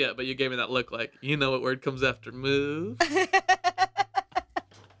couldn't see it, but you gave me that look like you know what word comes after move.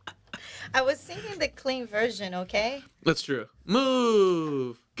 I was singing the clean version, okay? That's true.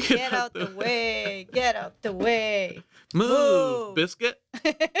 Move. Get out the way. Get out the way. Move. Biscuit.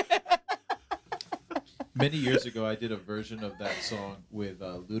 Many years ago, I did a version of that song with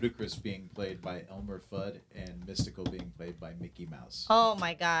Ludacris being played by Elmer Fudd and Mystical being played by Mickey Mouse. Oh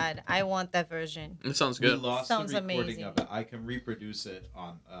my God, I want that version. It sounds good. We lost Sounds the recording amazing. of it. I can reproduce it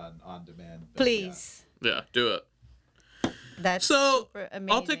on demand. Please. Yeah, do it. That's so super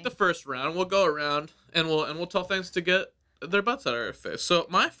amazing. I'll take the first round. We'll go around and we'll tell things to get their butts out of our face. So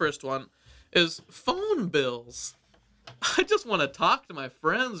my first one is phone bills. I just want to talk to my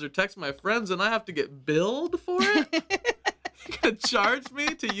friends or text my friends, and I have to get billed for it. You're gonna charge me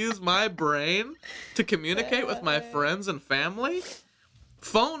to use my brain to communicate with my friends and family?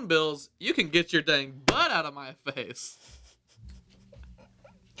 Phone bills, you can get your dang butt out of my face.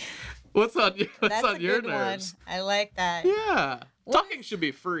 What's on your nerves? One. I like that. Yeah. Talking should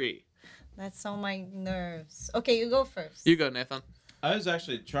be free. That's on my nerves. Okay, you go first. You go, Nathan. I was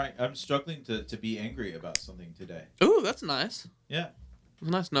actually I'm struggling to be angry about something today. Ooh, that's nice. Yeah.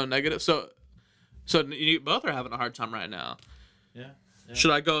 Nice, no negative. So you both are having a hard time right now. Yeah.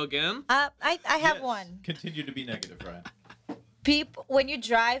 Should I go again? I have Yes. one. Continue to be negative, Ryan. People, when you're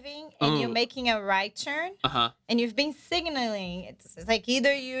driving and you're making a right turn, and you've been signaling, it's like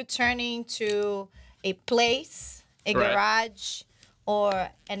either you're turning to a place, a garage, or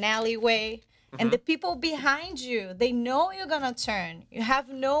an alleyway, and the people behind you, they know you're gonna turn. You have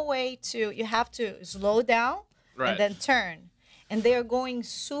no way to. You have to slow down and then turn, and they're going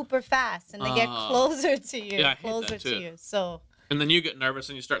super fast, and they get closer to you, yeah, I hate closer that too. to you. So. And then you get nervous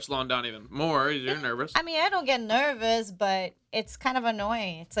and you start slowing down even more. You're nervous. I mean, I don't get nervous, but it's kind of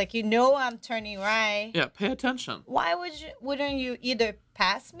annoying. It's like, you know, I'm turning right. Yeah, pay attention. Why wouldn't you either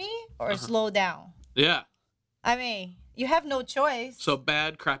pass me or slow down? Yeah. I mean, you have no choice. So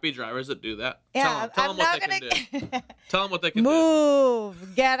bad, crappy drivers that do that. Yeah, tell them what they can do. Tell them what they can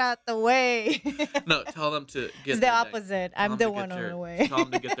Move, get out the way. No, tell them to get. It's the opposite. I'm the one on the way. Tell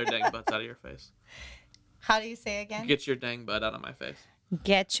them to get their dang butts out of your face. How do you say again? Get your dang butt out of my face.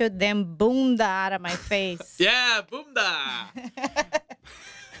 Get your damn boonda out of my face. Yeah, boomda.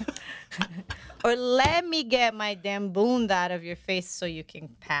 Or let me get my damn boonda out of your face so you can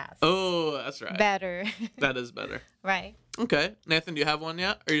pass. Oh, that's right. Better. That is better. Right. Okay. Nathan, do you have one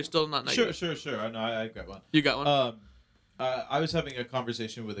yet? Or are you still not negative? Sure. I know I got one. You got one? I was having a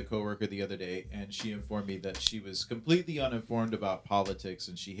conversation with a coworker the other day, and she informed me that she was completely uninformed about politics,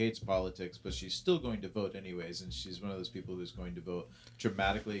 and she hates politics, but she's still going to vote anyways, and she's one of those people who's going to vote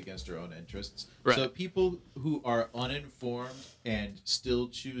dramatically against her own interests. Right. So people who are uninformed and still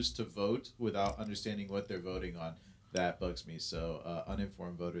choose to vote without understanding what they're voting on, that bugs me. So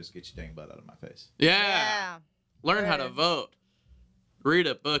uninformed voters, get your dang butt out of my face. Yeah. Learn how to vote. Read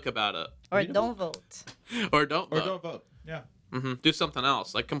a book about it. Or don't vote. Or don't vote. Or don't vote. Yeah. Do something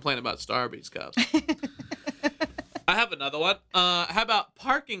else, like complain about Starbucks cups. I have another one. How about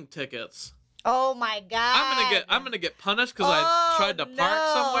parking tickets? Oh my God! I'm gonna get punished because I tried to park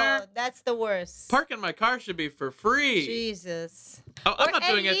somewhere. That's the worst. Parking my car should be for free. Jesus. I'm not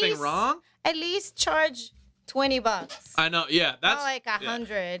doing anything wrong. At least charge $20. I know. Yeah, that's not like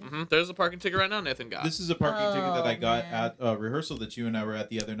 100. Yeah. There's a parking ticket right now. Nathan got. This is a parking ticket that I got at a rehearsal that you and I were at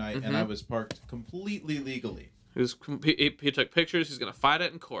the other night, and I was parked completely legally. He took pictures. He's going to fight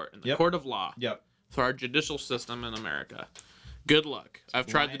it in court, in the court of law. Yep. For our judicial system in America. Good luck. I've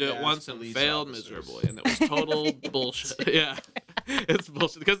tried to do it once and failed miserably, and it was total bullshit. Yeah, it's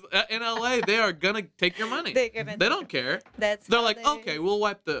bullshit because in LA they are gonna take your money. They don't care. They're like, okay, we'll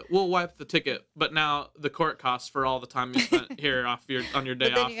wipe the ticket, but now the court costs for all the time you spent here on your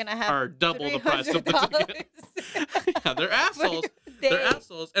day off are double the price of the ticket. Yeah, they're assholes. They're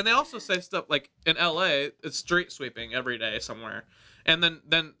assholes, and they also say stuff like in LA it's street sweeping every day somewhere, and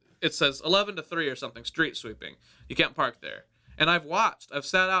then it says 11 to 3 or something street sweeping. You can't park there. And I've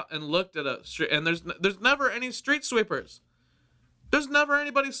sat out and looked at a street, and there's never any street sweepers. There's never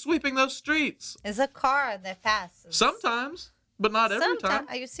anybody sweeping those streets. It's a car that passes. Sometimes, but not every time.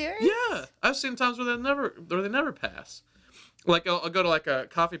 Are you serious? Yeah, I've seen times where they never pass. Like I'll go to like a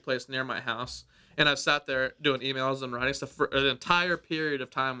coffee place near my house, and I've sat there doing emails and writing stuff for an entire period of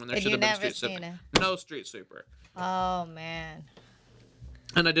time when there should have been street sweeping. No street sweeper. Oh man.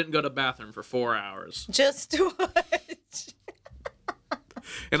 And I didn't go to the bathroom for 4 hours. Just to watch.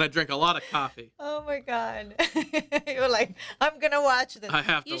 And I drank a lot of coffee. Oh my God. You're like, I'm going to watch this. I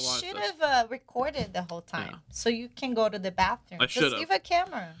have to watch this. You should have recorded the whole time so you can go to the bathroom. I should have. Just give a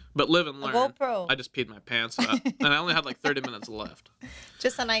camera. But live and learn. A GoPro. I just peed my pants out. And I only had like 30 minutes left.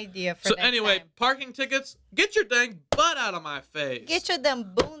 Just an idea for So next anyway, time. Parking tickets, get your dang butt out of my face. Get your damn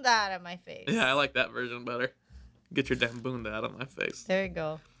boonda out of my face. Yeah, I like that version better. Get your damn boonda out of my face. There you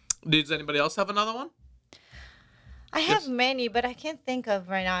go. Does anybody else have another one? I have many, but I can't think of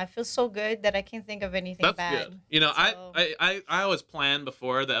right now. I feel so good that I can't think of anything bad. That's good. You know, so... I always plan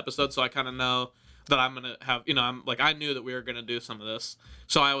before the episode, so I kind of know that I'm gonna have. You know, I knew that we were gonna do some of this,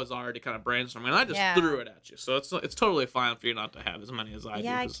 so I was already kind of brainstorming. And I just threw it at you, so it's totally fine for you not to have as many as I do.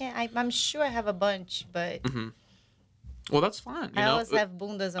 Yeah, I can't. I'm sure I have a bunch, but. Well, that's fine. I always have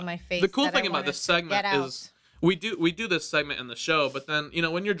bundas on my face. The cool thing about this segment is. We do this segment in the show, but then, you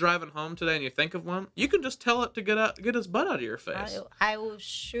know, when you're driving home today and you think of one, you can just tell it to get his butt out of your face. I will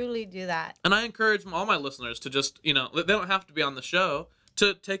surely do that. And I encourage all my listeners to just, you know, they don't have to be on the show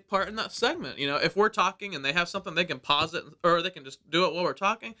to take part in that segment. You know, if we're talking and they have something, they can pause it, or they can just do it while we're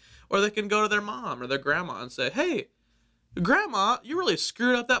talking, or they can go to their mom or their grandma and say, hey, Grandma, you really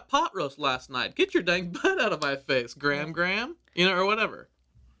screwed up that pot roast last night. Get your dang butt out of my face, Graham, you know, or whatever.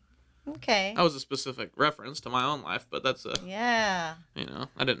 Okay. That was a specific reference to my own life, but that's yeah. You know,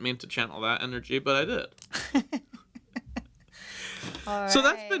 I didn't mean to channel that energy, but I did. So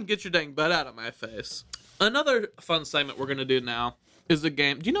that's been get your dang butt out of my face. Another fun segment we're gonna do now is a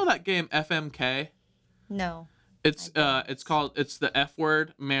game. Do you know that game FMK? No. It's the F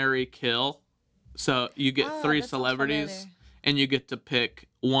word, marry, kill. So you get 3 celebrities, and you get to pick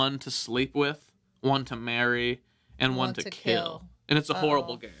one to sleep with, one to marry, and one to kill. And it's a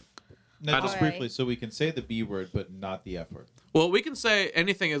horrible game. Now, just briefly, so we can say the B word, but not the F word. Well, we can say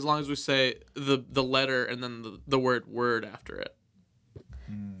anything as long as we say the letter and then the word after it.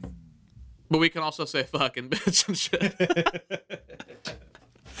 But we can also say fuck and bitch and shit.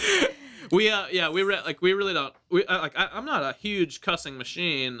 I'm not a huge cussing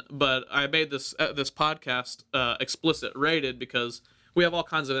machine, but I made this podcast explicit rated because we have all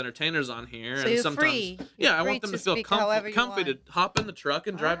kinds of entertainers on here, so and you're sometimes free. I want them to feel comfy to hop in the truck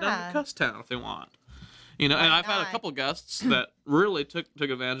and drive down to Cuss Town if they want. And I've had a couple guests that really took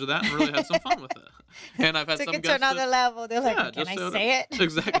advantage of that and really had some fun with it. And I've had some guests to another level. They're like, can I say it?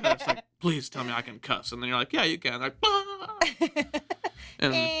 Exactly. It's like, please tell me I can cuss. And then you're like, yeah, you can. They're like,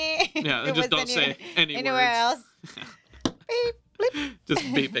 and they just don't say anywhere else. Beep, bleep. Just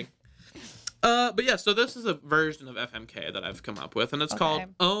beeping. But yeah, so this is a version of FMK that I've come up with, and it's called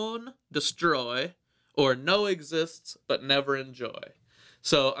Own, Destroy, or Know Exists But Never Enjoy.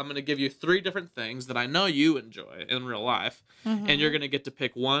 So I'm going to give you 3 different things that I know you enjoy in real life, and you're going to get to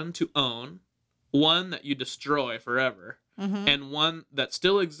pick one to own, one that you destroy forever, and one that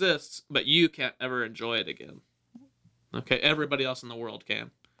still exists, but you can't ever enjoy it again. Okay, everybody else in the world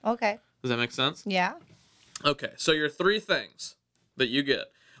can. Okay. Does that make sense? Yeah. Okay, so your 3 things that you get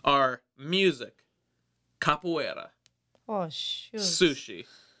are music, capoeira, oh shoot, sushi.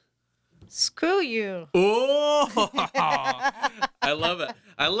 Screw you. Oh, I love it.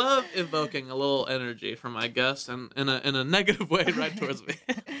 I love evoking a little energy from my guests and in a negative way right towards me.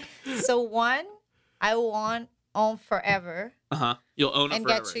 So one, I want own forever. You'll own it and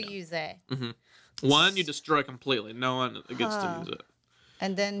forever. And get to use it. One, you destroy completely. No one gets to use it.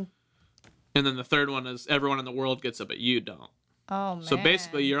 And then the third one is everyone in the world gets it, but you don't. Oh, man. So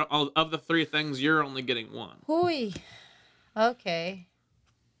basically, you're of the 3 things, you're only getting one. Hooey. Okay.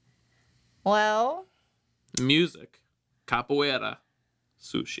 Well. Music, capoeira,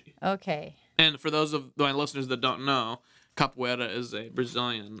 sushi. Okay. And for those of my listeners that don't know, capoeira is a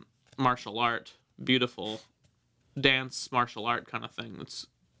Brazilian martial art, beautiful dance martial art kind of thing. It's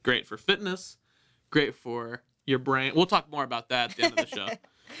great for fitness, great for your brain. We'll talk more about that at the end of the show.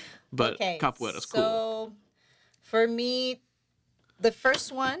 But capoeira is cool. So for me, the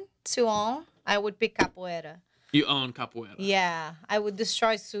first one to own, I would pick capoeira. You own capoeira. Yeah. I would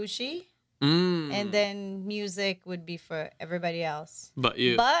destroy sushi. And then music would be for everybody else. But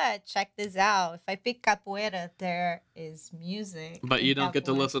check this out. If I pick capoeira, there is music. But you don't get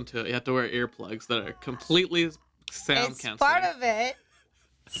to listen to it. You have to wear earplugs that are completely sound canceling. It's part of it.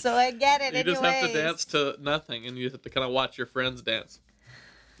 So I get it. You just have to dance to nothing, and you have to kind of watch your friends dance.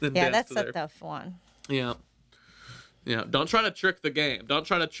 Yeah, that's a tough one. Yeah. Yeah, don't try to trick the game. Don't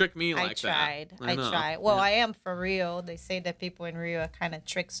try to trick me like that. I tried. Well, I am for Rio. They say that people in Rio are kind of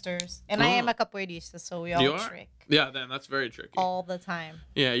tricksters. And I am a capoeirista, so we all trick. Yeah, then that's very tricky. All the time.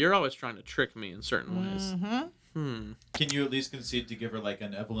 Yeah, you're always trying to trick me in certain ways. Can you at least concede to give her like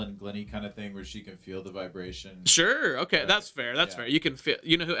an Evelyn Glennie kind of thing where she can feel the vibration? Sure. Okay, that's fair. That's fair. You can feel.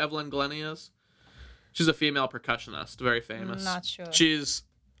 You know who Evelyn Glennie is? She's a female percussionist, very famous. Not sure. She's,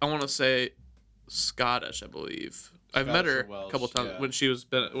 I want to say, Scottish, I believe. I've met her a couple times when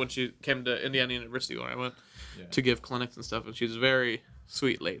she came to Indiana University when I went to give clinics and stuff, and she's a very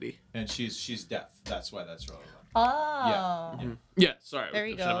sweet lady. And she's deaf. That's why that's relevant. Oh. Yeah. Sorry. There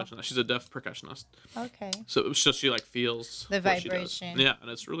you should I mention that? She's a deaf percussionist. Okay. So it's just she like feels the what vibration. She does. Yeah,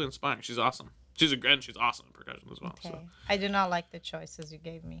 and it's really inspiring. She's awesome. She's awesome at percussion as well. Okay. So. I do not like the choices you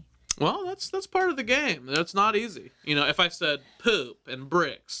gave me. Well, that's part of the game. That's not easy. If I said poop and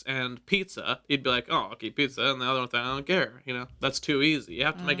bricks and pizza, you'd be like, oh, I'll keep pizza, and the other one, I don't care. That's too easy. You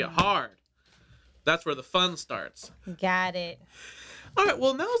have to make it hard. That's where the fun starts. Got it. All right,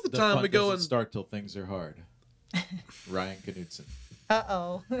 well, now's the time fun we go doesn't start till things are hard. Ryan Knudsen.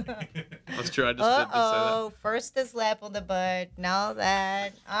 Uh-oh. That's true. I just did say that. First the slap on the butt. Now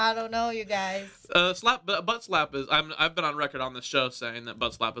that. I don't know, you guys. Butt slap is... I've been on record on this show saying that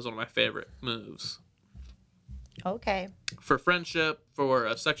butt slap is one of my favorite moves. Okay. For friendship,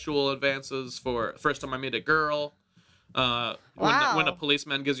 for sexual advances, for first time I meet a girl. When a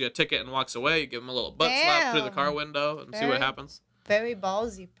policeman gives you a ticket and walks away, you give him a little butt slap through the car window and see what happens. Very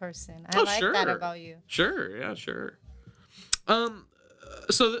ballsy person. I like that about you. Sure, yeah, sure.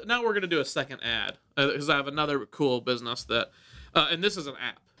 So now we're going to do a second ad because I have another cool business that, and this is an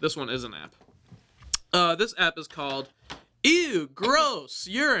app. This one is an app. This app is called Ew, Gross,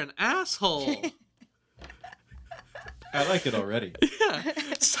 You're an Asshole. I like it already. Yeah.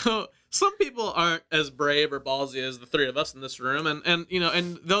 So some people aren't as brave or ballsy as the three of us in this room, and you know,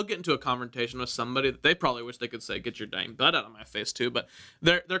 and they'll get into a confrontation with somebody that they probably wish they could say, "Get your dang butt out of my face," too. But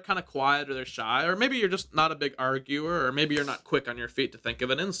they're kind of quiet, or they're shy, or maybe you're just not a big arguer, or maybe you're not quick on your feet to think of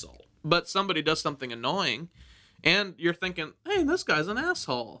an insult. But somebody does something annoying, and you're thinking, "Hey, this guy's an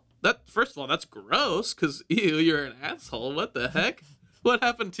asshole." That, first of all, that's gross, because you're an asshole. What the heck? What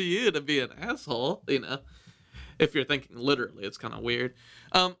happened to you to be an asshole? You know. If you're thinking literally, it's kind of weird.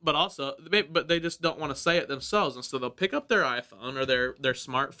 But also, but they just don't want to say it themselves. And so they'll pick up their iPhone or their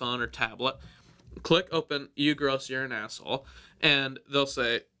smartphone or tablet, click open, "You gross, you're an asshole." And they'll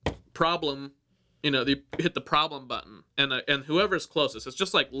say, "Problem," you know, they hit the problem button. And whoever's closest, it's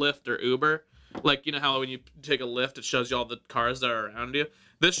just like Lyft or Uber. Like, you know how when you take a Lyft, it shows you all the cars that are around you?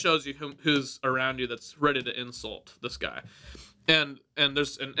 This shows you who's around you that's ready to insult this guy. And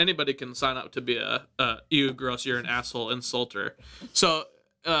anybody can sign up to be a "You gross, you're an asshole" insulter. So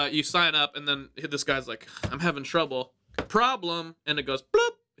you sign up, and then this guy's like, "I'm having trouble. Problem," and it goes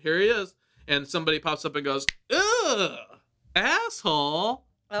bloop. Here he is, and somebody pops up and goes, "Ugh, asshole."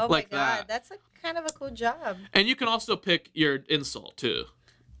 Oh like my God, that. that's a kind of a cool job. And you can also pick your insult too.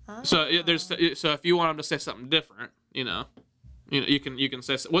 Oh. So if you want him to say something different, you can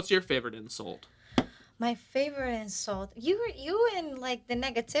say, "What's your favorite insult?" My favorite insult. You in like the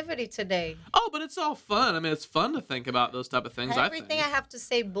negativity today. Oh, but it's all fun. I mean, it's fun to think about those type of things. Everything I have to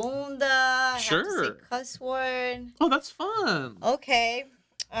say bunda. Sure. I have to say cuss word. Oh, that's fun. Okay.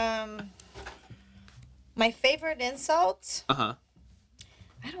 My favorite insult. Uh-huh.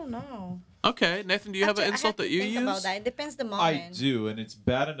 I don't know. Okay, Nathan, do you have an insult that you use? About that. It depends the moment. I do, and it's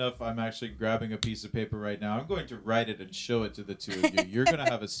bad enough I'm actually grabbing a piece of paper right now. I'm going to write it and show it to the two of you. You're going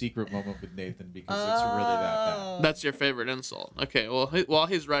to have a secret moment with Nathan because it's really that bad. That's your favorite insult. Okay, well, while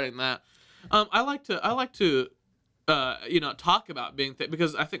he's writing that, I like to talk about being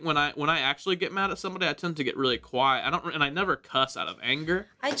because I think when I actually get mad at somebody, I tend to get really quiet. I never cuss out of anger.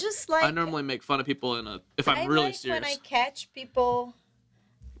 I normally make fun of people if I'm really serious. When I catch people.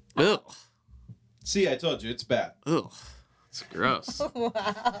 Ugh. See, I told you, it's bad. Ugh. It's gross. Wow.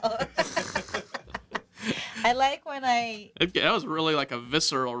 I like when That was really like a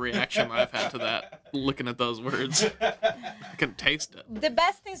visceral reaction I've had to that, looking at those words. I can taste it. The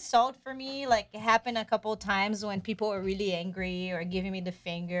best insult for me, like, it happened a couple times when people were really angry or giving me the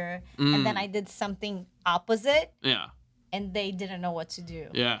finger, and then I did something opposite. Yeah. And they didn't know what to do.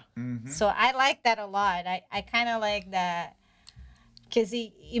 Yeah. Mm-hmm. So I like that a lot. I kind of like that. Because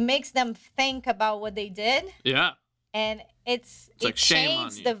he makes them think about what they did. Yeah. And it like shame on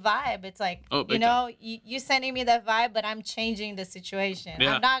changed you. the vibe. It's like, you sending me that vibe, but I'm changing the situation.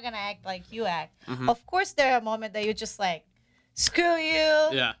 Yeah. I'm not going to act like you act. Mm-hmm. Of course, there are moments that you're just like, screw you.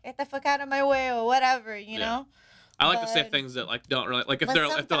 Yeah. Get the fuck out of my way or whatever, you know? I like to say things that like don't really like if they're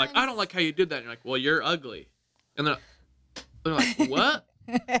like, "I don't like how you did that," and you're like, "Well, you're ugly," and they're like, "What?"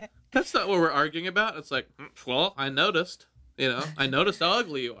 That's not what we're arguing about. It's like, well, I noticed. I noticed how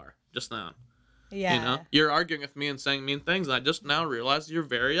ugly you are just now. Yeah. You're arguing with me and saying mean things, and I just now realized you're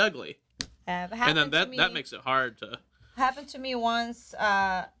very ugly. And then that makes it hard to. Happened to me once,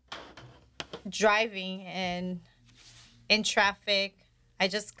 driving and in traffic. I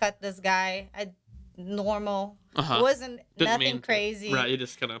just cut this guy. Normal. Uh-huh. It wasn't Didn't nothing mean to. crazy. Right, you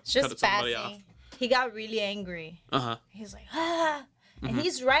just kind of Just cut somebody passing. off. He got really angry. Uh-huh. He's like, and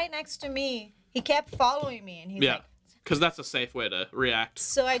he's right next to me. He kept following me, and he's like, because that's a safe way to react.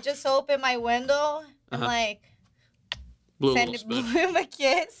 so I just opened my window and Blew him a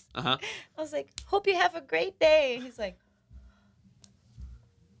kiss. Uh-huh. I was like, hope you have a great day. And he's like,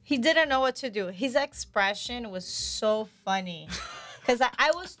 he didn't know what to do. His expression was so funny. Because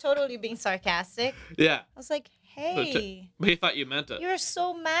I was totally being sarcastic. Yeah. I was like, hey. But he thought you meant it. You're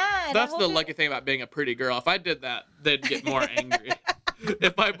so mad. That's the lucky thing about being a pretty girl. If I did that, they'd get more angry.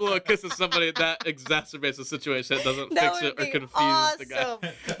 If I blow a kiss at somebody, that exacerbates the situation. It doesn't fix it or confuse the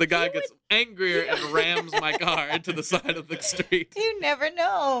guy. The guy gets angrier and rams my car into the side of the street. You never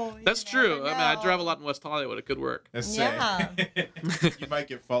know. That's true. I mean, I drive a lot in West Hollywood. It could work. Yeah. You might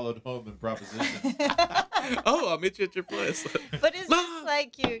get followed home in Proposition. Oh, I'll meet you at your place. But it's just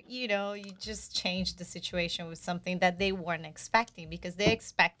like you just change the situation with something that they weren't expecting because they're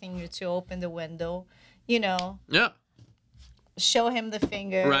expecting you to open the window, Yeah. show him the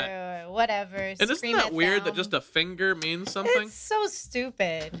finger or whatever. And isn't that weird that just a finger means something? It's so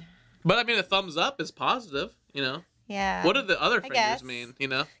stupid. But I mean, a thumbs up is positive, Yeah. What do the other fingers guess. mean,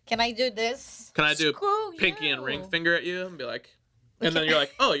 Can I do this? Can I do Screw pinky you. and ring finger at you and be like, and then you're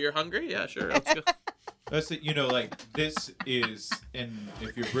like, oh, you're hungry? Yeah, sure. Let's go. That's it. Like this is, and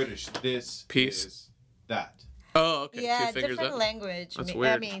if you're British, this Peace. is that. Oh, okay. Yeah, 2 fingers different up. language. That's I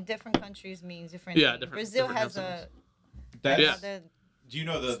weird. mean, different countries means different Yeah, things. different. Brazil different has a That's, another. do you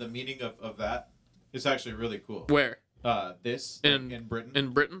know the meaning of that? It's actually really cool. Where? In Britain. In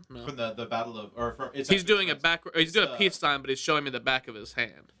Britain? No. From the Battle of, or from He's doing a France. he's doing a peace sign, but he's showing me the back of his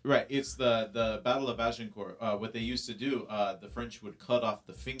hand. Right. It's the Battle of Agincourt. What they used to do, the French would cut off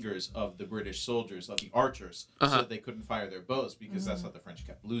the fingers of the British soldiers, of the archers, so that they couldn't fire their bows, because that's how the French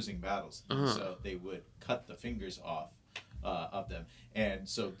kept losing battles. So they would cut the fingers off of them, and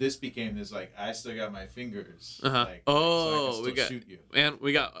so this became this like, I still got my fingers. Like, so I can still shoot you. And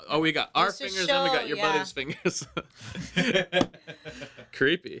we got our fingers, and we got your buddy's fingers.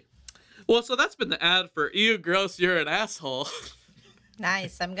 Creepy. Well, so that's been the ad for "You Gross, You're an Asshole."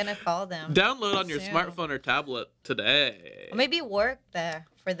 Nice. I'm gonna call them. Download on your smartphone or tablet today. Or maybe work there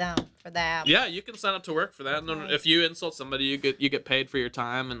for them for the app. Yeah, you can sign up to work for that. And then if you insult somebody, you get paid for your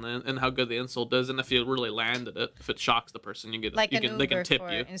time and how good the insult is, and if you really landed it, if it shocks the person, they can tip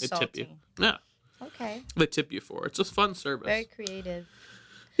you. They tip you. Yeah. Okay. They tip you for it. It's a fun service. Very creative.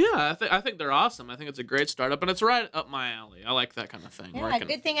 Yeah, I think they're awesome. I think it's a great startup, and it's right up my alley. I like that kind of thing. Yeah,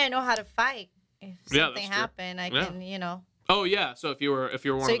 good thing I know how to fight. If something that's true. happened, I can, Oh yeah, so if you were one of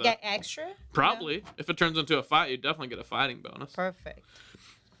the... So you get extra? Probably. If it turns into a fight, you definitely get a fighting bonus. Perfect.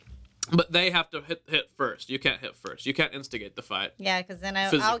 But they have to hit first. You can't hit first. You can't instigate the fight. Yeah, because then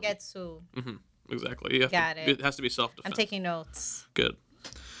I'll get sued. Mm-hmm. Exactly. It has to be self-defense. I'm taking notes. Good.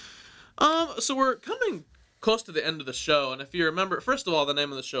 So we're coming close to the end of the show, and if you remember, first of all, the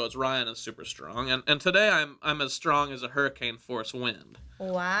name of the show is Ryan is Super Strong, and today I'm as strong as a hurricane force wind.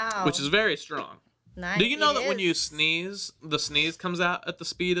 Wow. Which is very strong. Nice. Do you know that when you sneeze, the sneeze comes out at the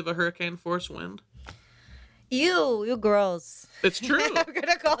speed of a hurricane force wind? You girls. It's true. I'm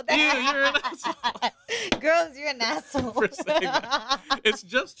gonna call that. You're an asshole. Girls, you're an asshole. For saying that. It's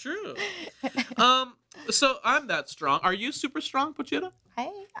just true. So I'm that strong. Are you super strong, Potira?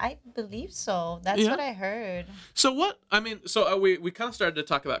 I believe so. That's what I heard. So we kind of started to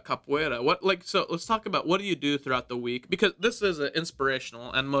talk about capoeira. So let's talk about what do you do throughout the week, because this is an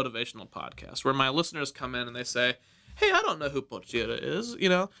inspirational and motivational podcast where my listeners come in and they say, "Hey, I don't know who Potira is,"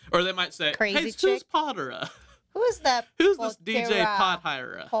 or they might say, Crazy "Hey, chick. who's Potira? Who is that? Who's this DJ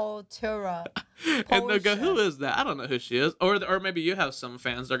Potira?" Potira. And they'll go, "Who is that? I don't know who she is." Or maybe you have some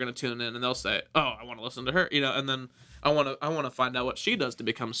fans that are going to tune in and they'll say, "Oh, I want to listen to her," and then I want to find out what she does to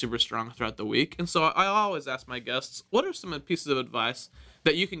become super strong throughout the week. And so I always ask my guests, what are some pieces of advice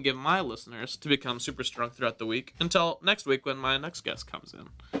that you can give my listeners to become super strong throughout the week until next week when my next guest comes in?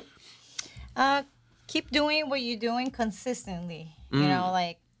 Keep doing what you're doing consistently.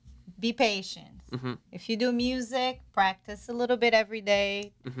 Like be patient. Mm-hmm. If you do music, practice a little bit every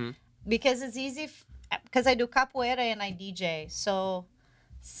day. Mm-hmm. Because it's easy, because I do capoeira and I DJ. So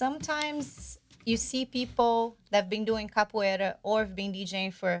sometimes you see people that have been doing capoeira or have been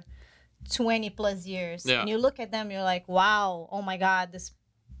DJing for 20 plus years. Yeah. And you look at them, you're like, wow, oh my God, this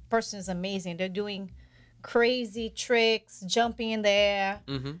person is amazing. They're doing crazy tricks, jumping in the air,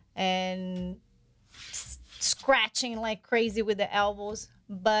 and scratching like crazy with the elbows.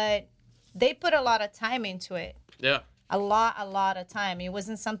 But they put a lot of time into it. Yeah. A lot of time. It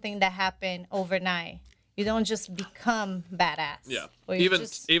wasn't something that happened overnight. You don't just become badass. Yeah. Or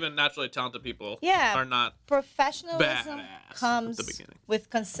Even naturally talented people are not professionalism badass comes at the beginning. with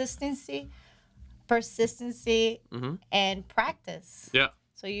consistency, persistency, and practice. Yeah.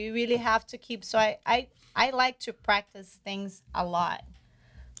 So you really have to keep. So I like to practice things a lot.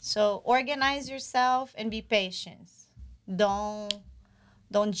 So organize yourself and be patient. Don't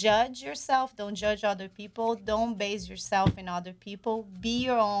judge yourself. Don't judge other people. Don't base yourself in other people. Be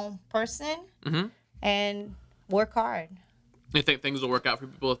your own person and work hard. You think things will work out for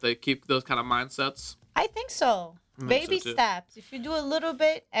people if they keep those kind of mindsets? I think so. Baby steps. If you do a little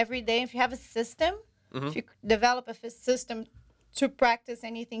bit every day, if you have a system, if you develop a system to practice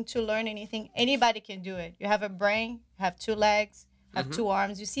anything, to learn anything, anybody can do it. You have a brain, you have 2 legs, you have 2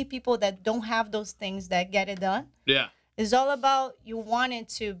 arms. You see people that don't have those things that get it done. Yeah. It's all about you wanting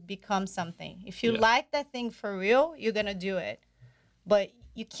to become something. If you like that thing for real, you're going to do it. But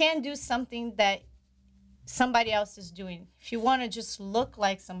you can't do something that somebody else is doing. If you want to just look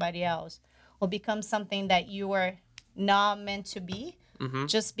like somebody else or become something that you are not meant to be,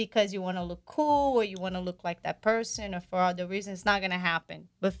 just because you want to look cool or you want to look like that person or for other reasons, it's not going to happen.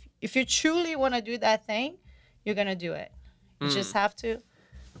 But if you truly want to do that thing, you're going to do it. You just have to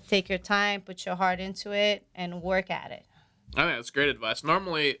take your time, put your heart into it, and work at it. I think that's great advice.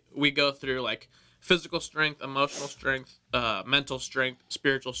 Normally, we go through like physical strength, emotional strength, mental strength,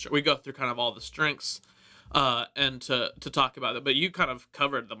 spiritual strength. We go through kind of all the strengths and to talk about it. But you kind of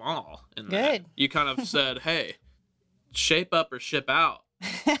covered them all in that. Good. You kind of said, hey, shape up or ship out.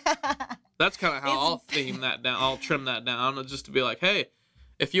 That's kind of how I'll theme that down. I'll trim that down, just to be like, hey,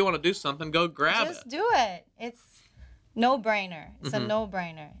 if you want to do something, go grab it. Just do it. It's no-brainer. It's a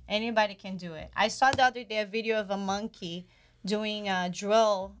no-brainer. Anybody can do it. I saw the other day a video of a monkey doing a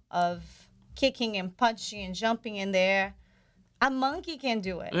drill of kicking and punching and jumping in there. A monkey can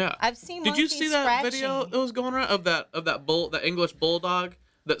do it. Yeah. I've seen Did you monkeys see that scratching. video that was going around of that English bulldog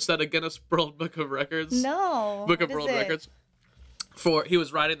that set a Guinness World Book of Records? No. Book of World Records. He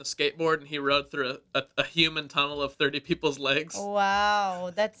was riding the skateboard and he rode through a human tunnel of 30 people's legs.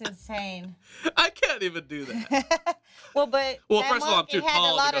 Wow, that's insane. I can't even do that. Well, first of all, I'm too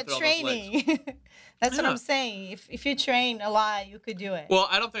tall to go through all those legs. That's what I'm saying. If you train a lot, you could do it. Well,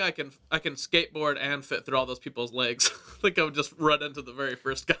 I don't think I can skateboard and fit through all those people's legs. I think I would just run into the very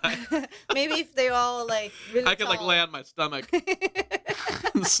first guy. Maybe if they all really I could tall. lay on my stomach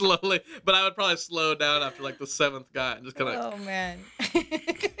slowly, but I would probably slow down after the 7th guy and just kind of Oh man.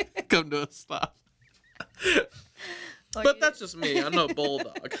 come to a stop. But that's just me. I'm no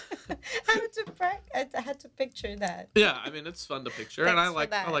bulldog. I had to picture that. Yeah, I mean it's fun to picture, and I like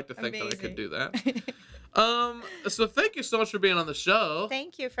to think that I could do that. So thank you so much for being on the show.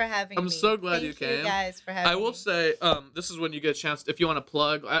 Thank you for having me. I'm so glad you came. Thank you guys for having me. I will say, this is when you get a chance, if you want to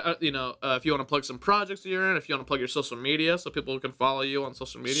plug, if you want to plug some projects that you're in, if you want to plug your social media so people can follow you on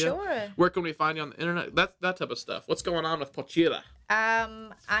social media. Sure. Where can we find you on the internet? That type of stuff. What's going on with Potira?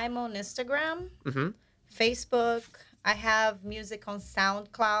 I'm on Instagram, Facebook. I have music on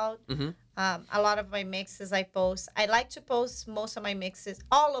SoundCloud. A lot of my mixes I post. I like to post most of my mixes.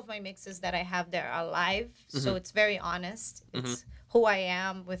 All of my mixes that I have there are live, so it's very honest. It's who I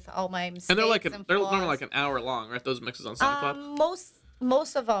am with all my mistakes And they're flaws. normally like an hour long, right? Those mixes on SoundCloud.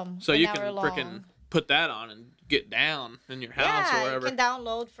 Most of them. So you can long. freaking put that on and get down in your house or wherever. You can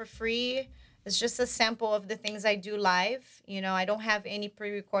download for free. It's just a sample of the things I do live. I don't have any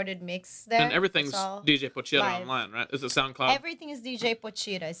pre-recorded mix there. And everything's DJ Potira online, right? Is it SoundCloud? Everything is DJ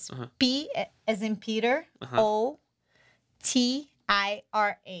Potira. It's P as in Peter, O-T-I-R-A.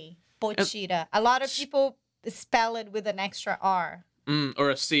 Potira. A lot of people spell it with an extra R.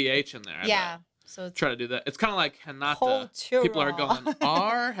 Or a CH in there. Yeah. So try to do that. It's kind of like Hanata. Potira. People are going,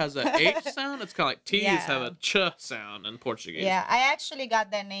 R has a H sound. It's kind of like T's have a ch sound in Portuguese. Yeah, I actually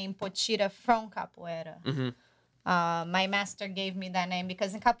got that name Potira from Capoeira. My master gave me that name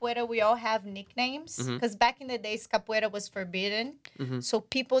because in Capoeira we all have nicknames. Because back in the days, Capoeira was forbidden. So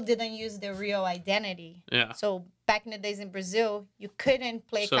people didn't use their real identity. Yeah. So back in the days in Brazil, you couldn't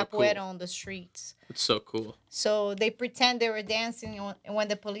play Capoeira on the streets. It's so cool. So they pretend they were dancing, and when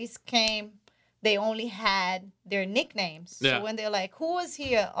the police came, they only had their nicknames. Yeah. So when they're like, who was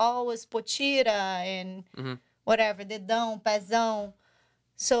here? Oh, it was Potira and whatever, Dedão, Pezão.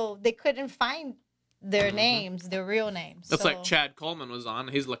 So they couldn't find their names, their real names. That's like Chad Coleman was on.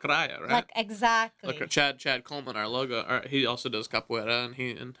 He's Lacraia, right? Like, exactly. Like Chad Coleman, our logo. He also does capoeira,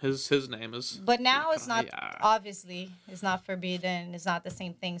 and his name is. But now Lacraia. it's not, obviously, it's not forbidden. It's not the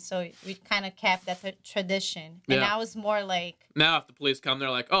same thing. So we kind of kept that tradition. And now it's more like. Now if the police come, they're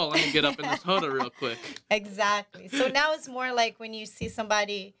like, oh, let me get up in this hoda real quick. Exactly. So now it's more like when you see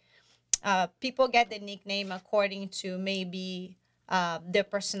somebody, people get the nickname according to maybe their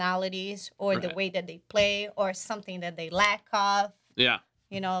personalities or the way that they play or something that they lack of. Yeah.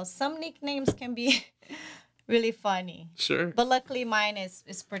 Some nicknames can be really funny. Sure. But luckily mine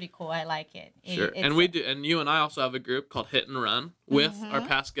is pretty cool. I like it. Sure. And we do, and you and I also have a group called Hit and Run with our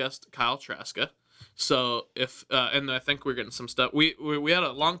past guest Kyle Traska. So and I think we're getting some stuff. We had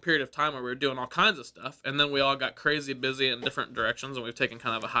a long period of time where we were doing all kinds of stuff, and then we all got crazy busy in different directions, and we've taken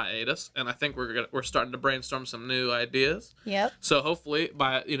kind of a hiatus. And I think we're starting to brainstorm some new ideas. Yep. So hopefully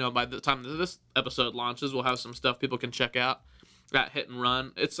by the time that this episode launches, we'll have some stuff people can check out at Hit and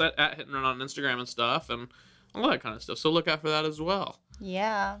Run. It's at Hit and Run on Instagram and stuff, and all that kind of stuff. So look out for that as well.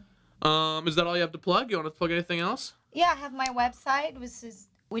 Yeah. Is that all you have to plug? You want to plug anything else? Yeah, I have my website,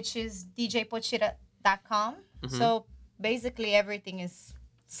 which is djpotira.com. So basically everything is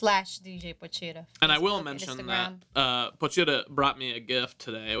 /DJ Potira. And I will mention Instagram. that Potira brought me a gift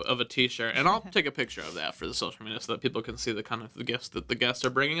today of a T-shirt, and I'll take a picture of that for the social media so that people can see the kind of the gifts that the guests are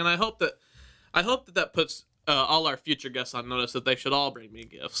bringing. And I hope that puts all our future guests on notice that they should all bring me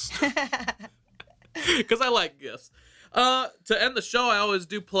gifts because I like gifts. To end the show, I always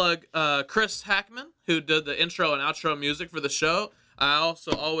do plug Chris Hackman, who did the intro and outro music for the show. I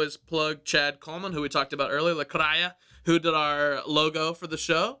also always plug Chad Coleman, who we talked about earlier, Lacraia, who did our logo for the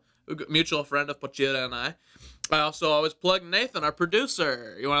show, mutual friend of Potira and I. I also always plug Nathan, our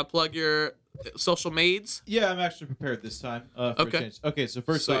producer. You want to plug your social medias? Yeah, I'm actually prepared this time for a change. Okay, so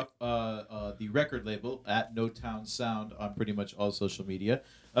first off, the record label at No Town Sound on pretty much all social media.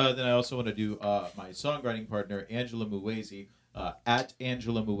 Then I also want to do my songwriting partner, Angela Muwezi, at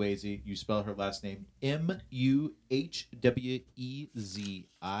Angela Muwezi. You spell her last name Muhwezi.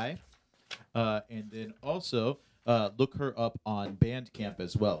 And then also look her up on Bandcamp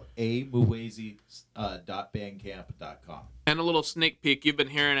as well. amuwezi.bandcamp.com. And a little sneak peek, you've been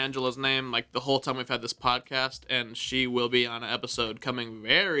hearing Angela's name like the whole time we've had this podcast, and she will be on an episode coming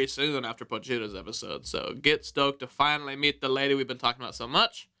very soon after Potira's episode. So get stoked to finally meet the lady we've been talking about so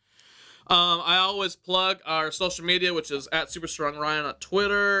much. I always plug our social media, which is at SuperStrongRyan on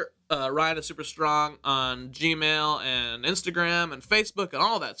Twitter. Ryan is Superstrong on Gmail and Instagram and Facebook and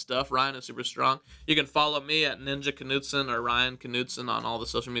all that stuff. Ryan is Superstrong. You can follow me at Ninja Knudsen or Ryan Knudsen on all the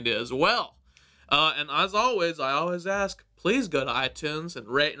social media as well. And as always, I always ask, please go to iTunes and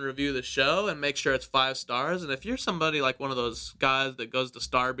rate and review the show and make sure it's 5 stars. And if you're somebody like one of those guys that goes to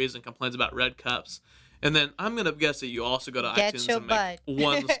Starbucks and complains about red cups, and then I'm going to guess that you also go to iTunes and make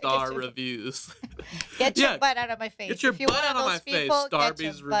 1-star reviews. Get your butt out of my face. Get your butt out of my face,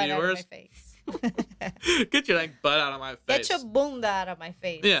 Starbucks reviewers. Get your dang butt out of my face. Get your bunda out of my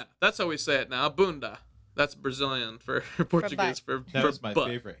face. Yeah, that's how we say it now. Bunda. That's Brazilian for Portuguese for butt. That was my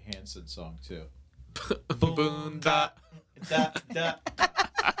favorite Hanson song, too. Bunda. Da, da.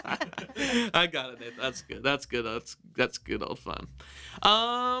 I got it, Nate. That's good. That's good old fun.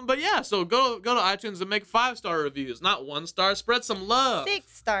 But yeah, so go to iTunes and make 5-star reviews, not 1 star. Spread some love.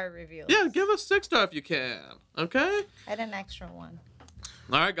 6-star reviews. Yeah, give us 6-star if you can. Okay. Add an extra one.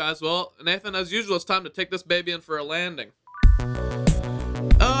 All right, guys. Well, Nathan, as usual, it's time to take this baby in for a landing.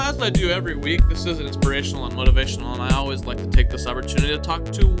 As I do every week, this is inspirational and motivational, and I always like to take this opportunity to talk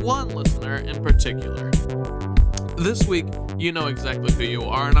to one listener in particular. This week, you know exactly who you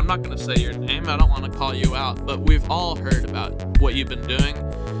are, and I'm not going to say your name. I don't want to call you out, but we've all heard about what you've been doing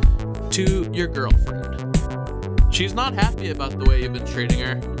to your girlfriend. She's not happy about the way you've been treating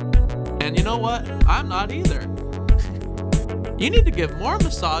her, and you know what? I'm not either. You need to give more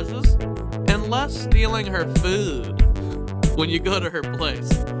massages and less stealing her food when you go to her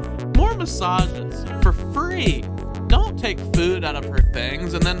place. More massages for free. Don't take food out of her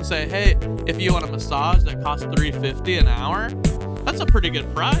things and then say, hey, if you want a massage that costs $3.50 an hour, that's a pretty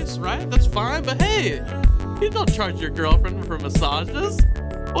good price, right? That's fine, but hey, you don't charge your girlfriend for massages.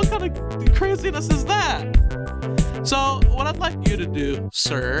 What kind of craziness is that? So what I'd like you to do,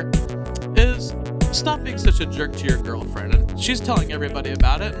 sir, is stop being such a jerk to your girlfriend. And she's telling everybody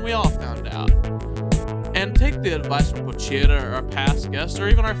about it, and we all found out. And take the advice from Potira, our past guest, or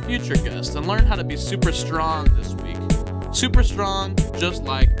even our future guest, and learn how to be super strong this week. Super strong, just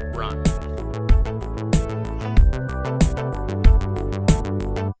like Ryan.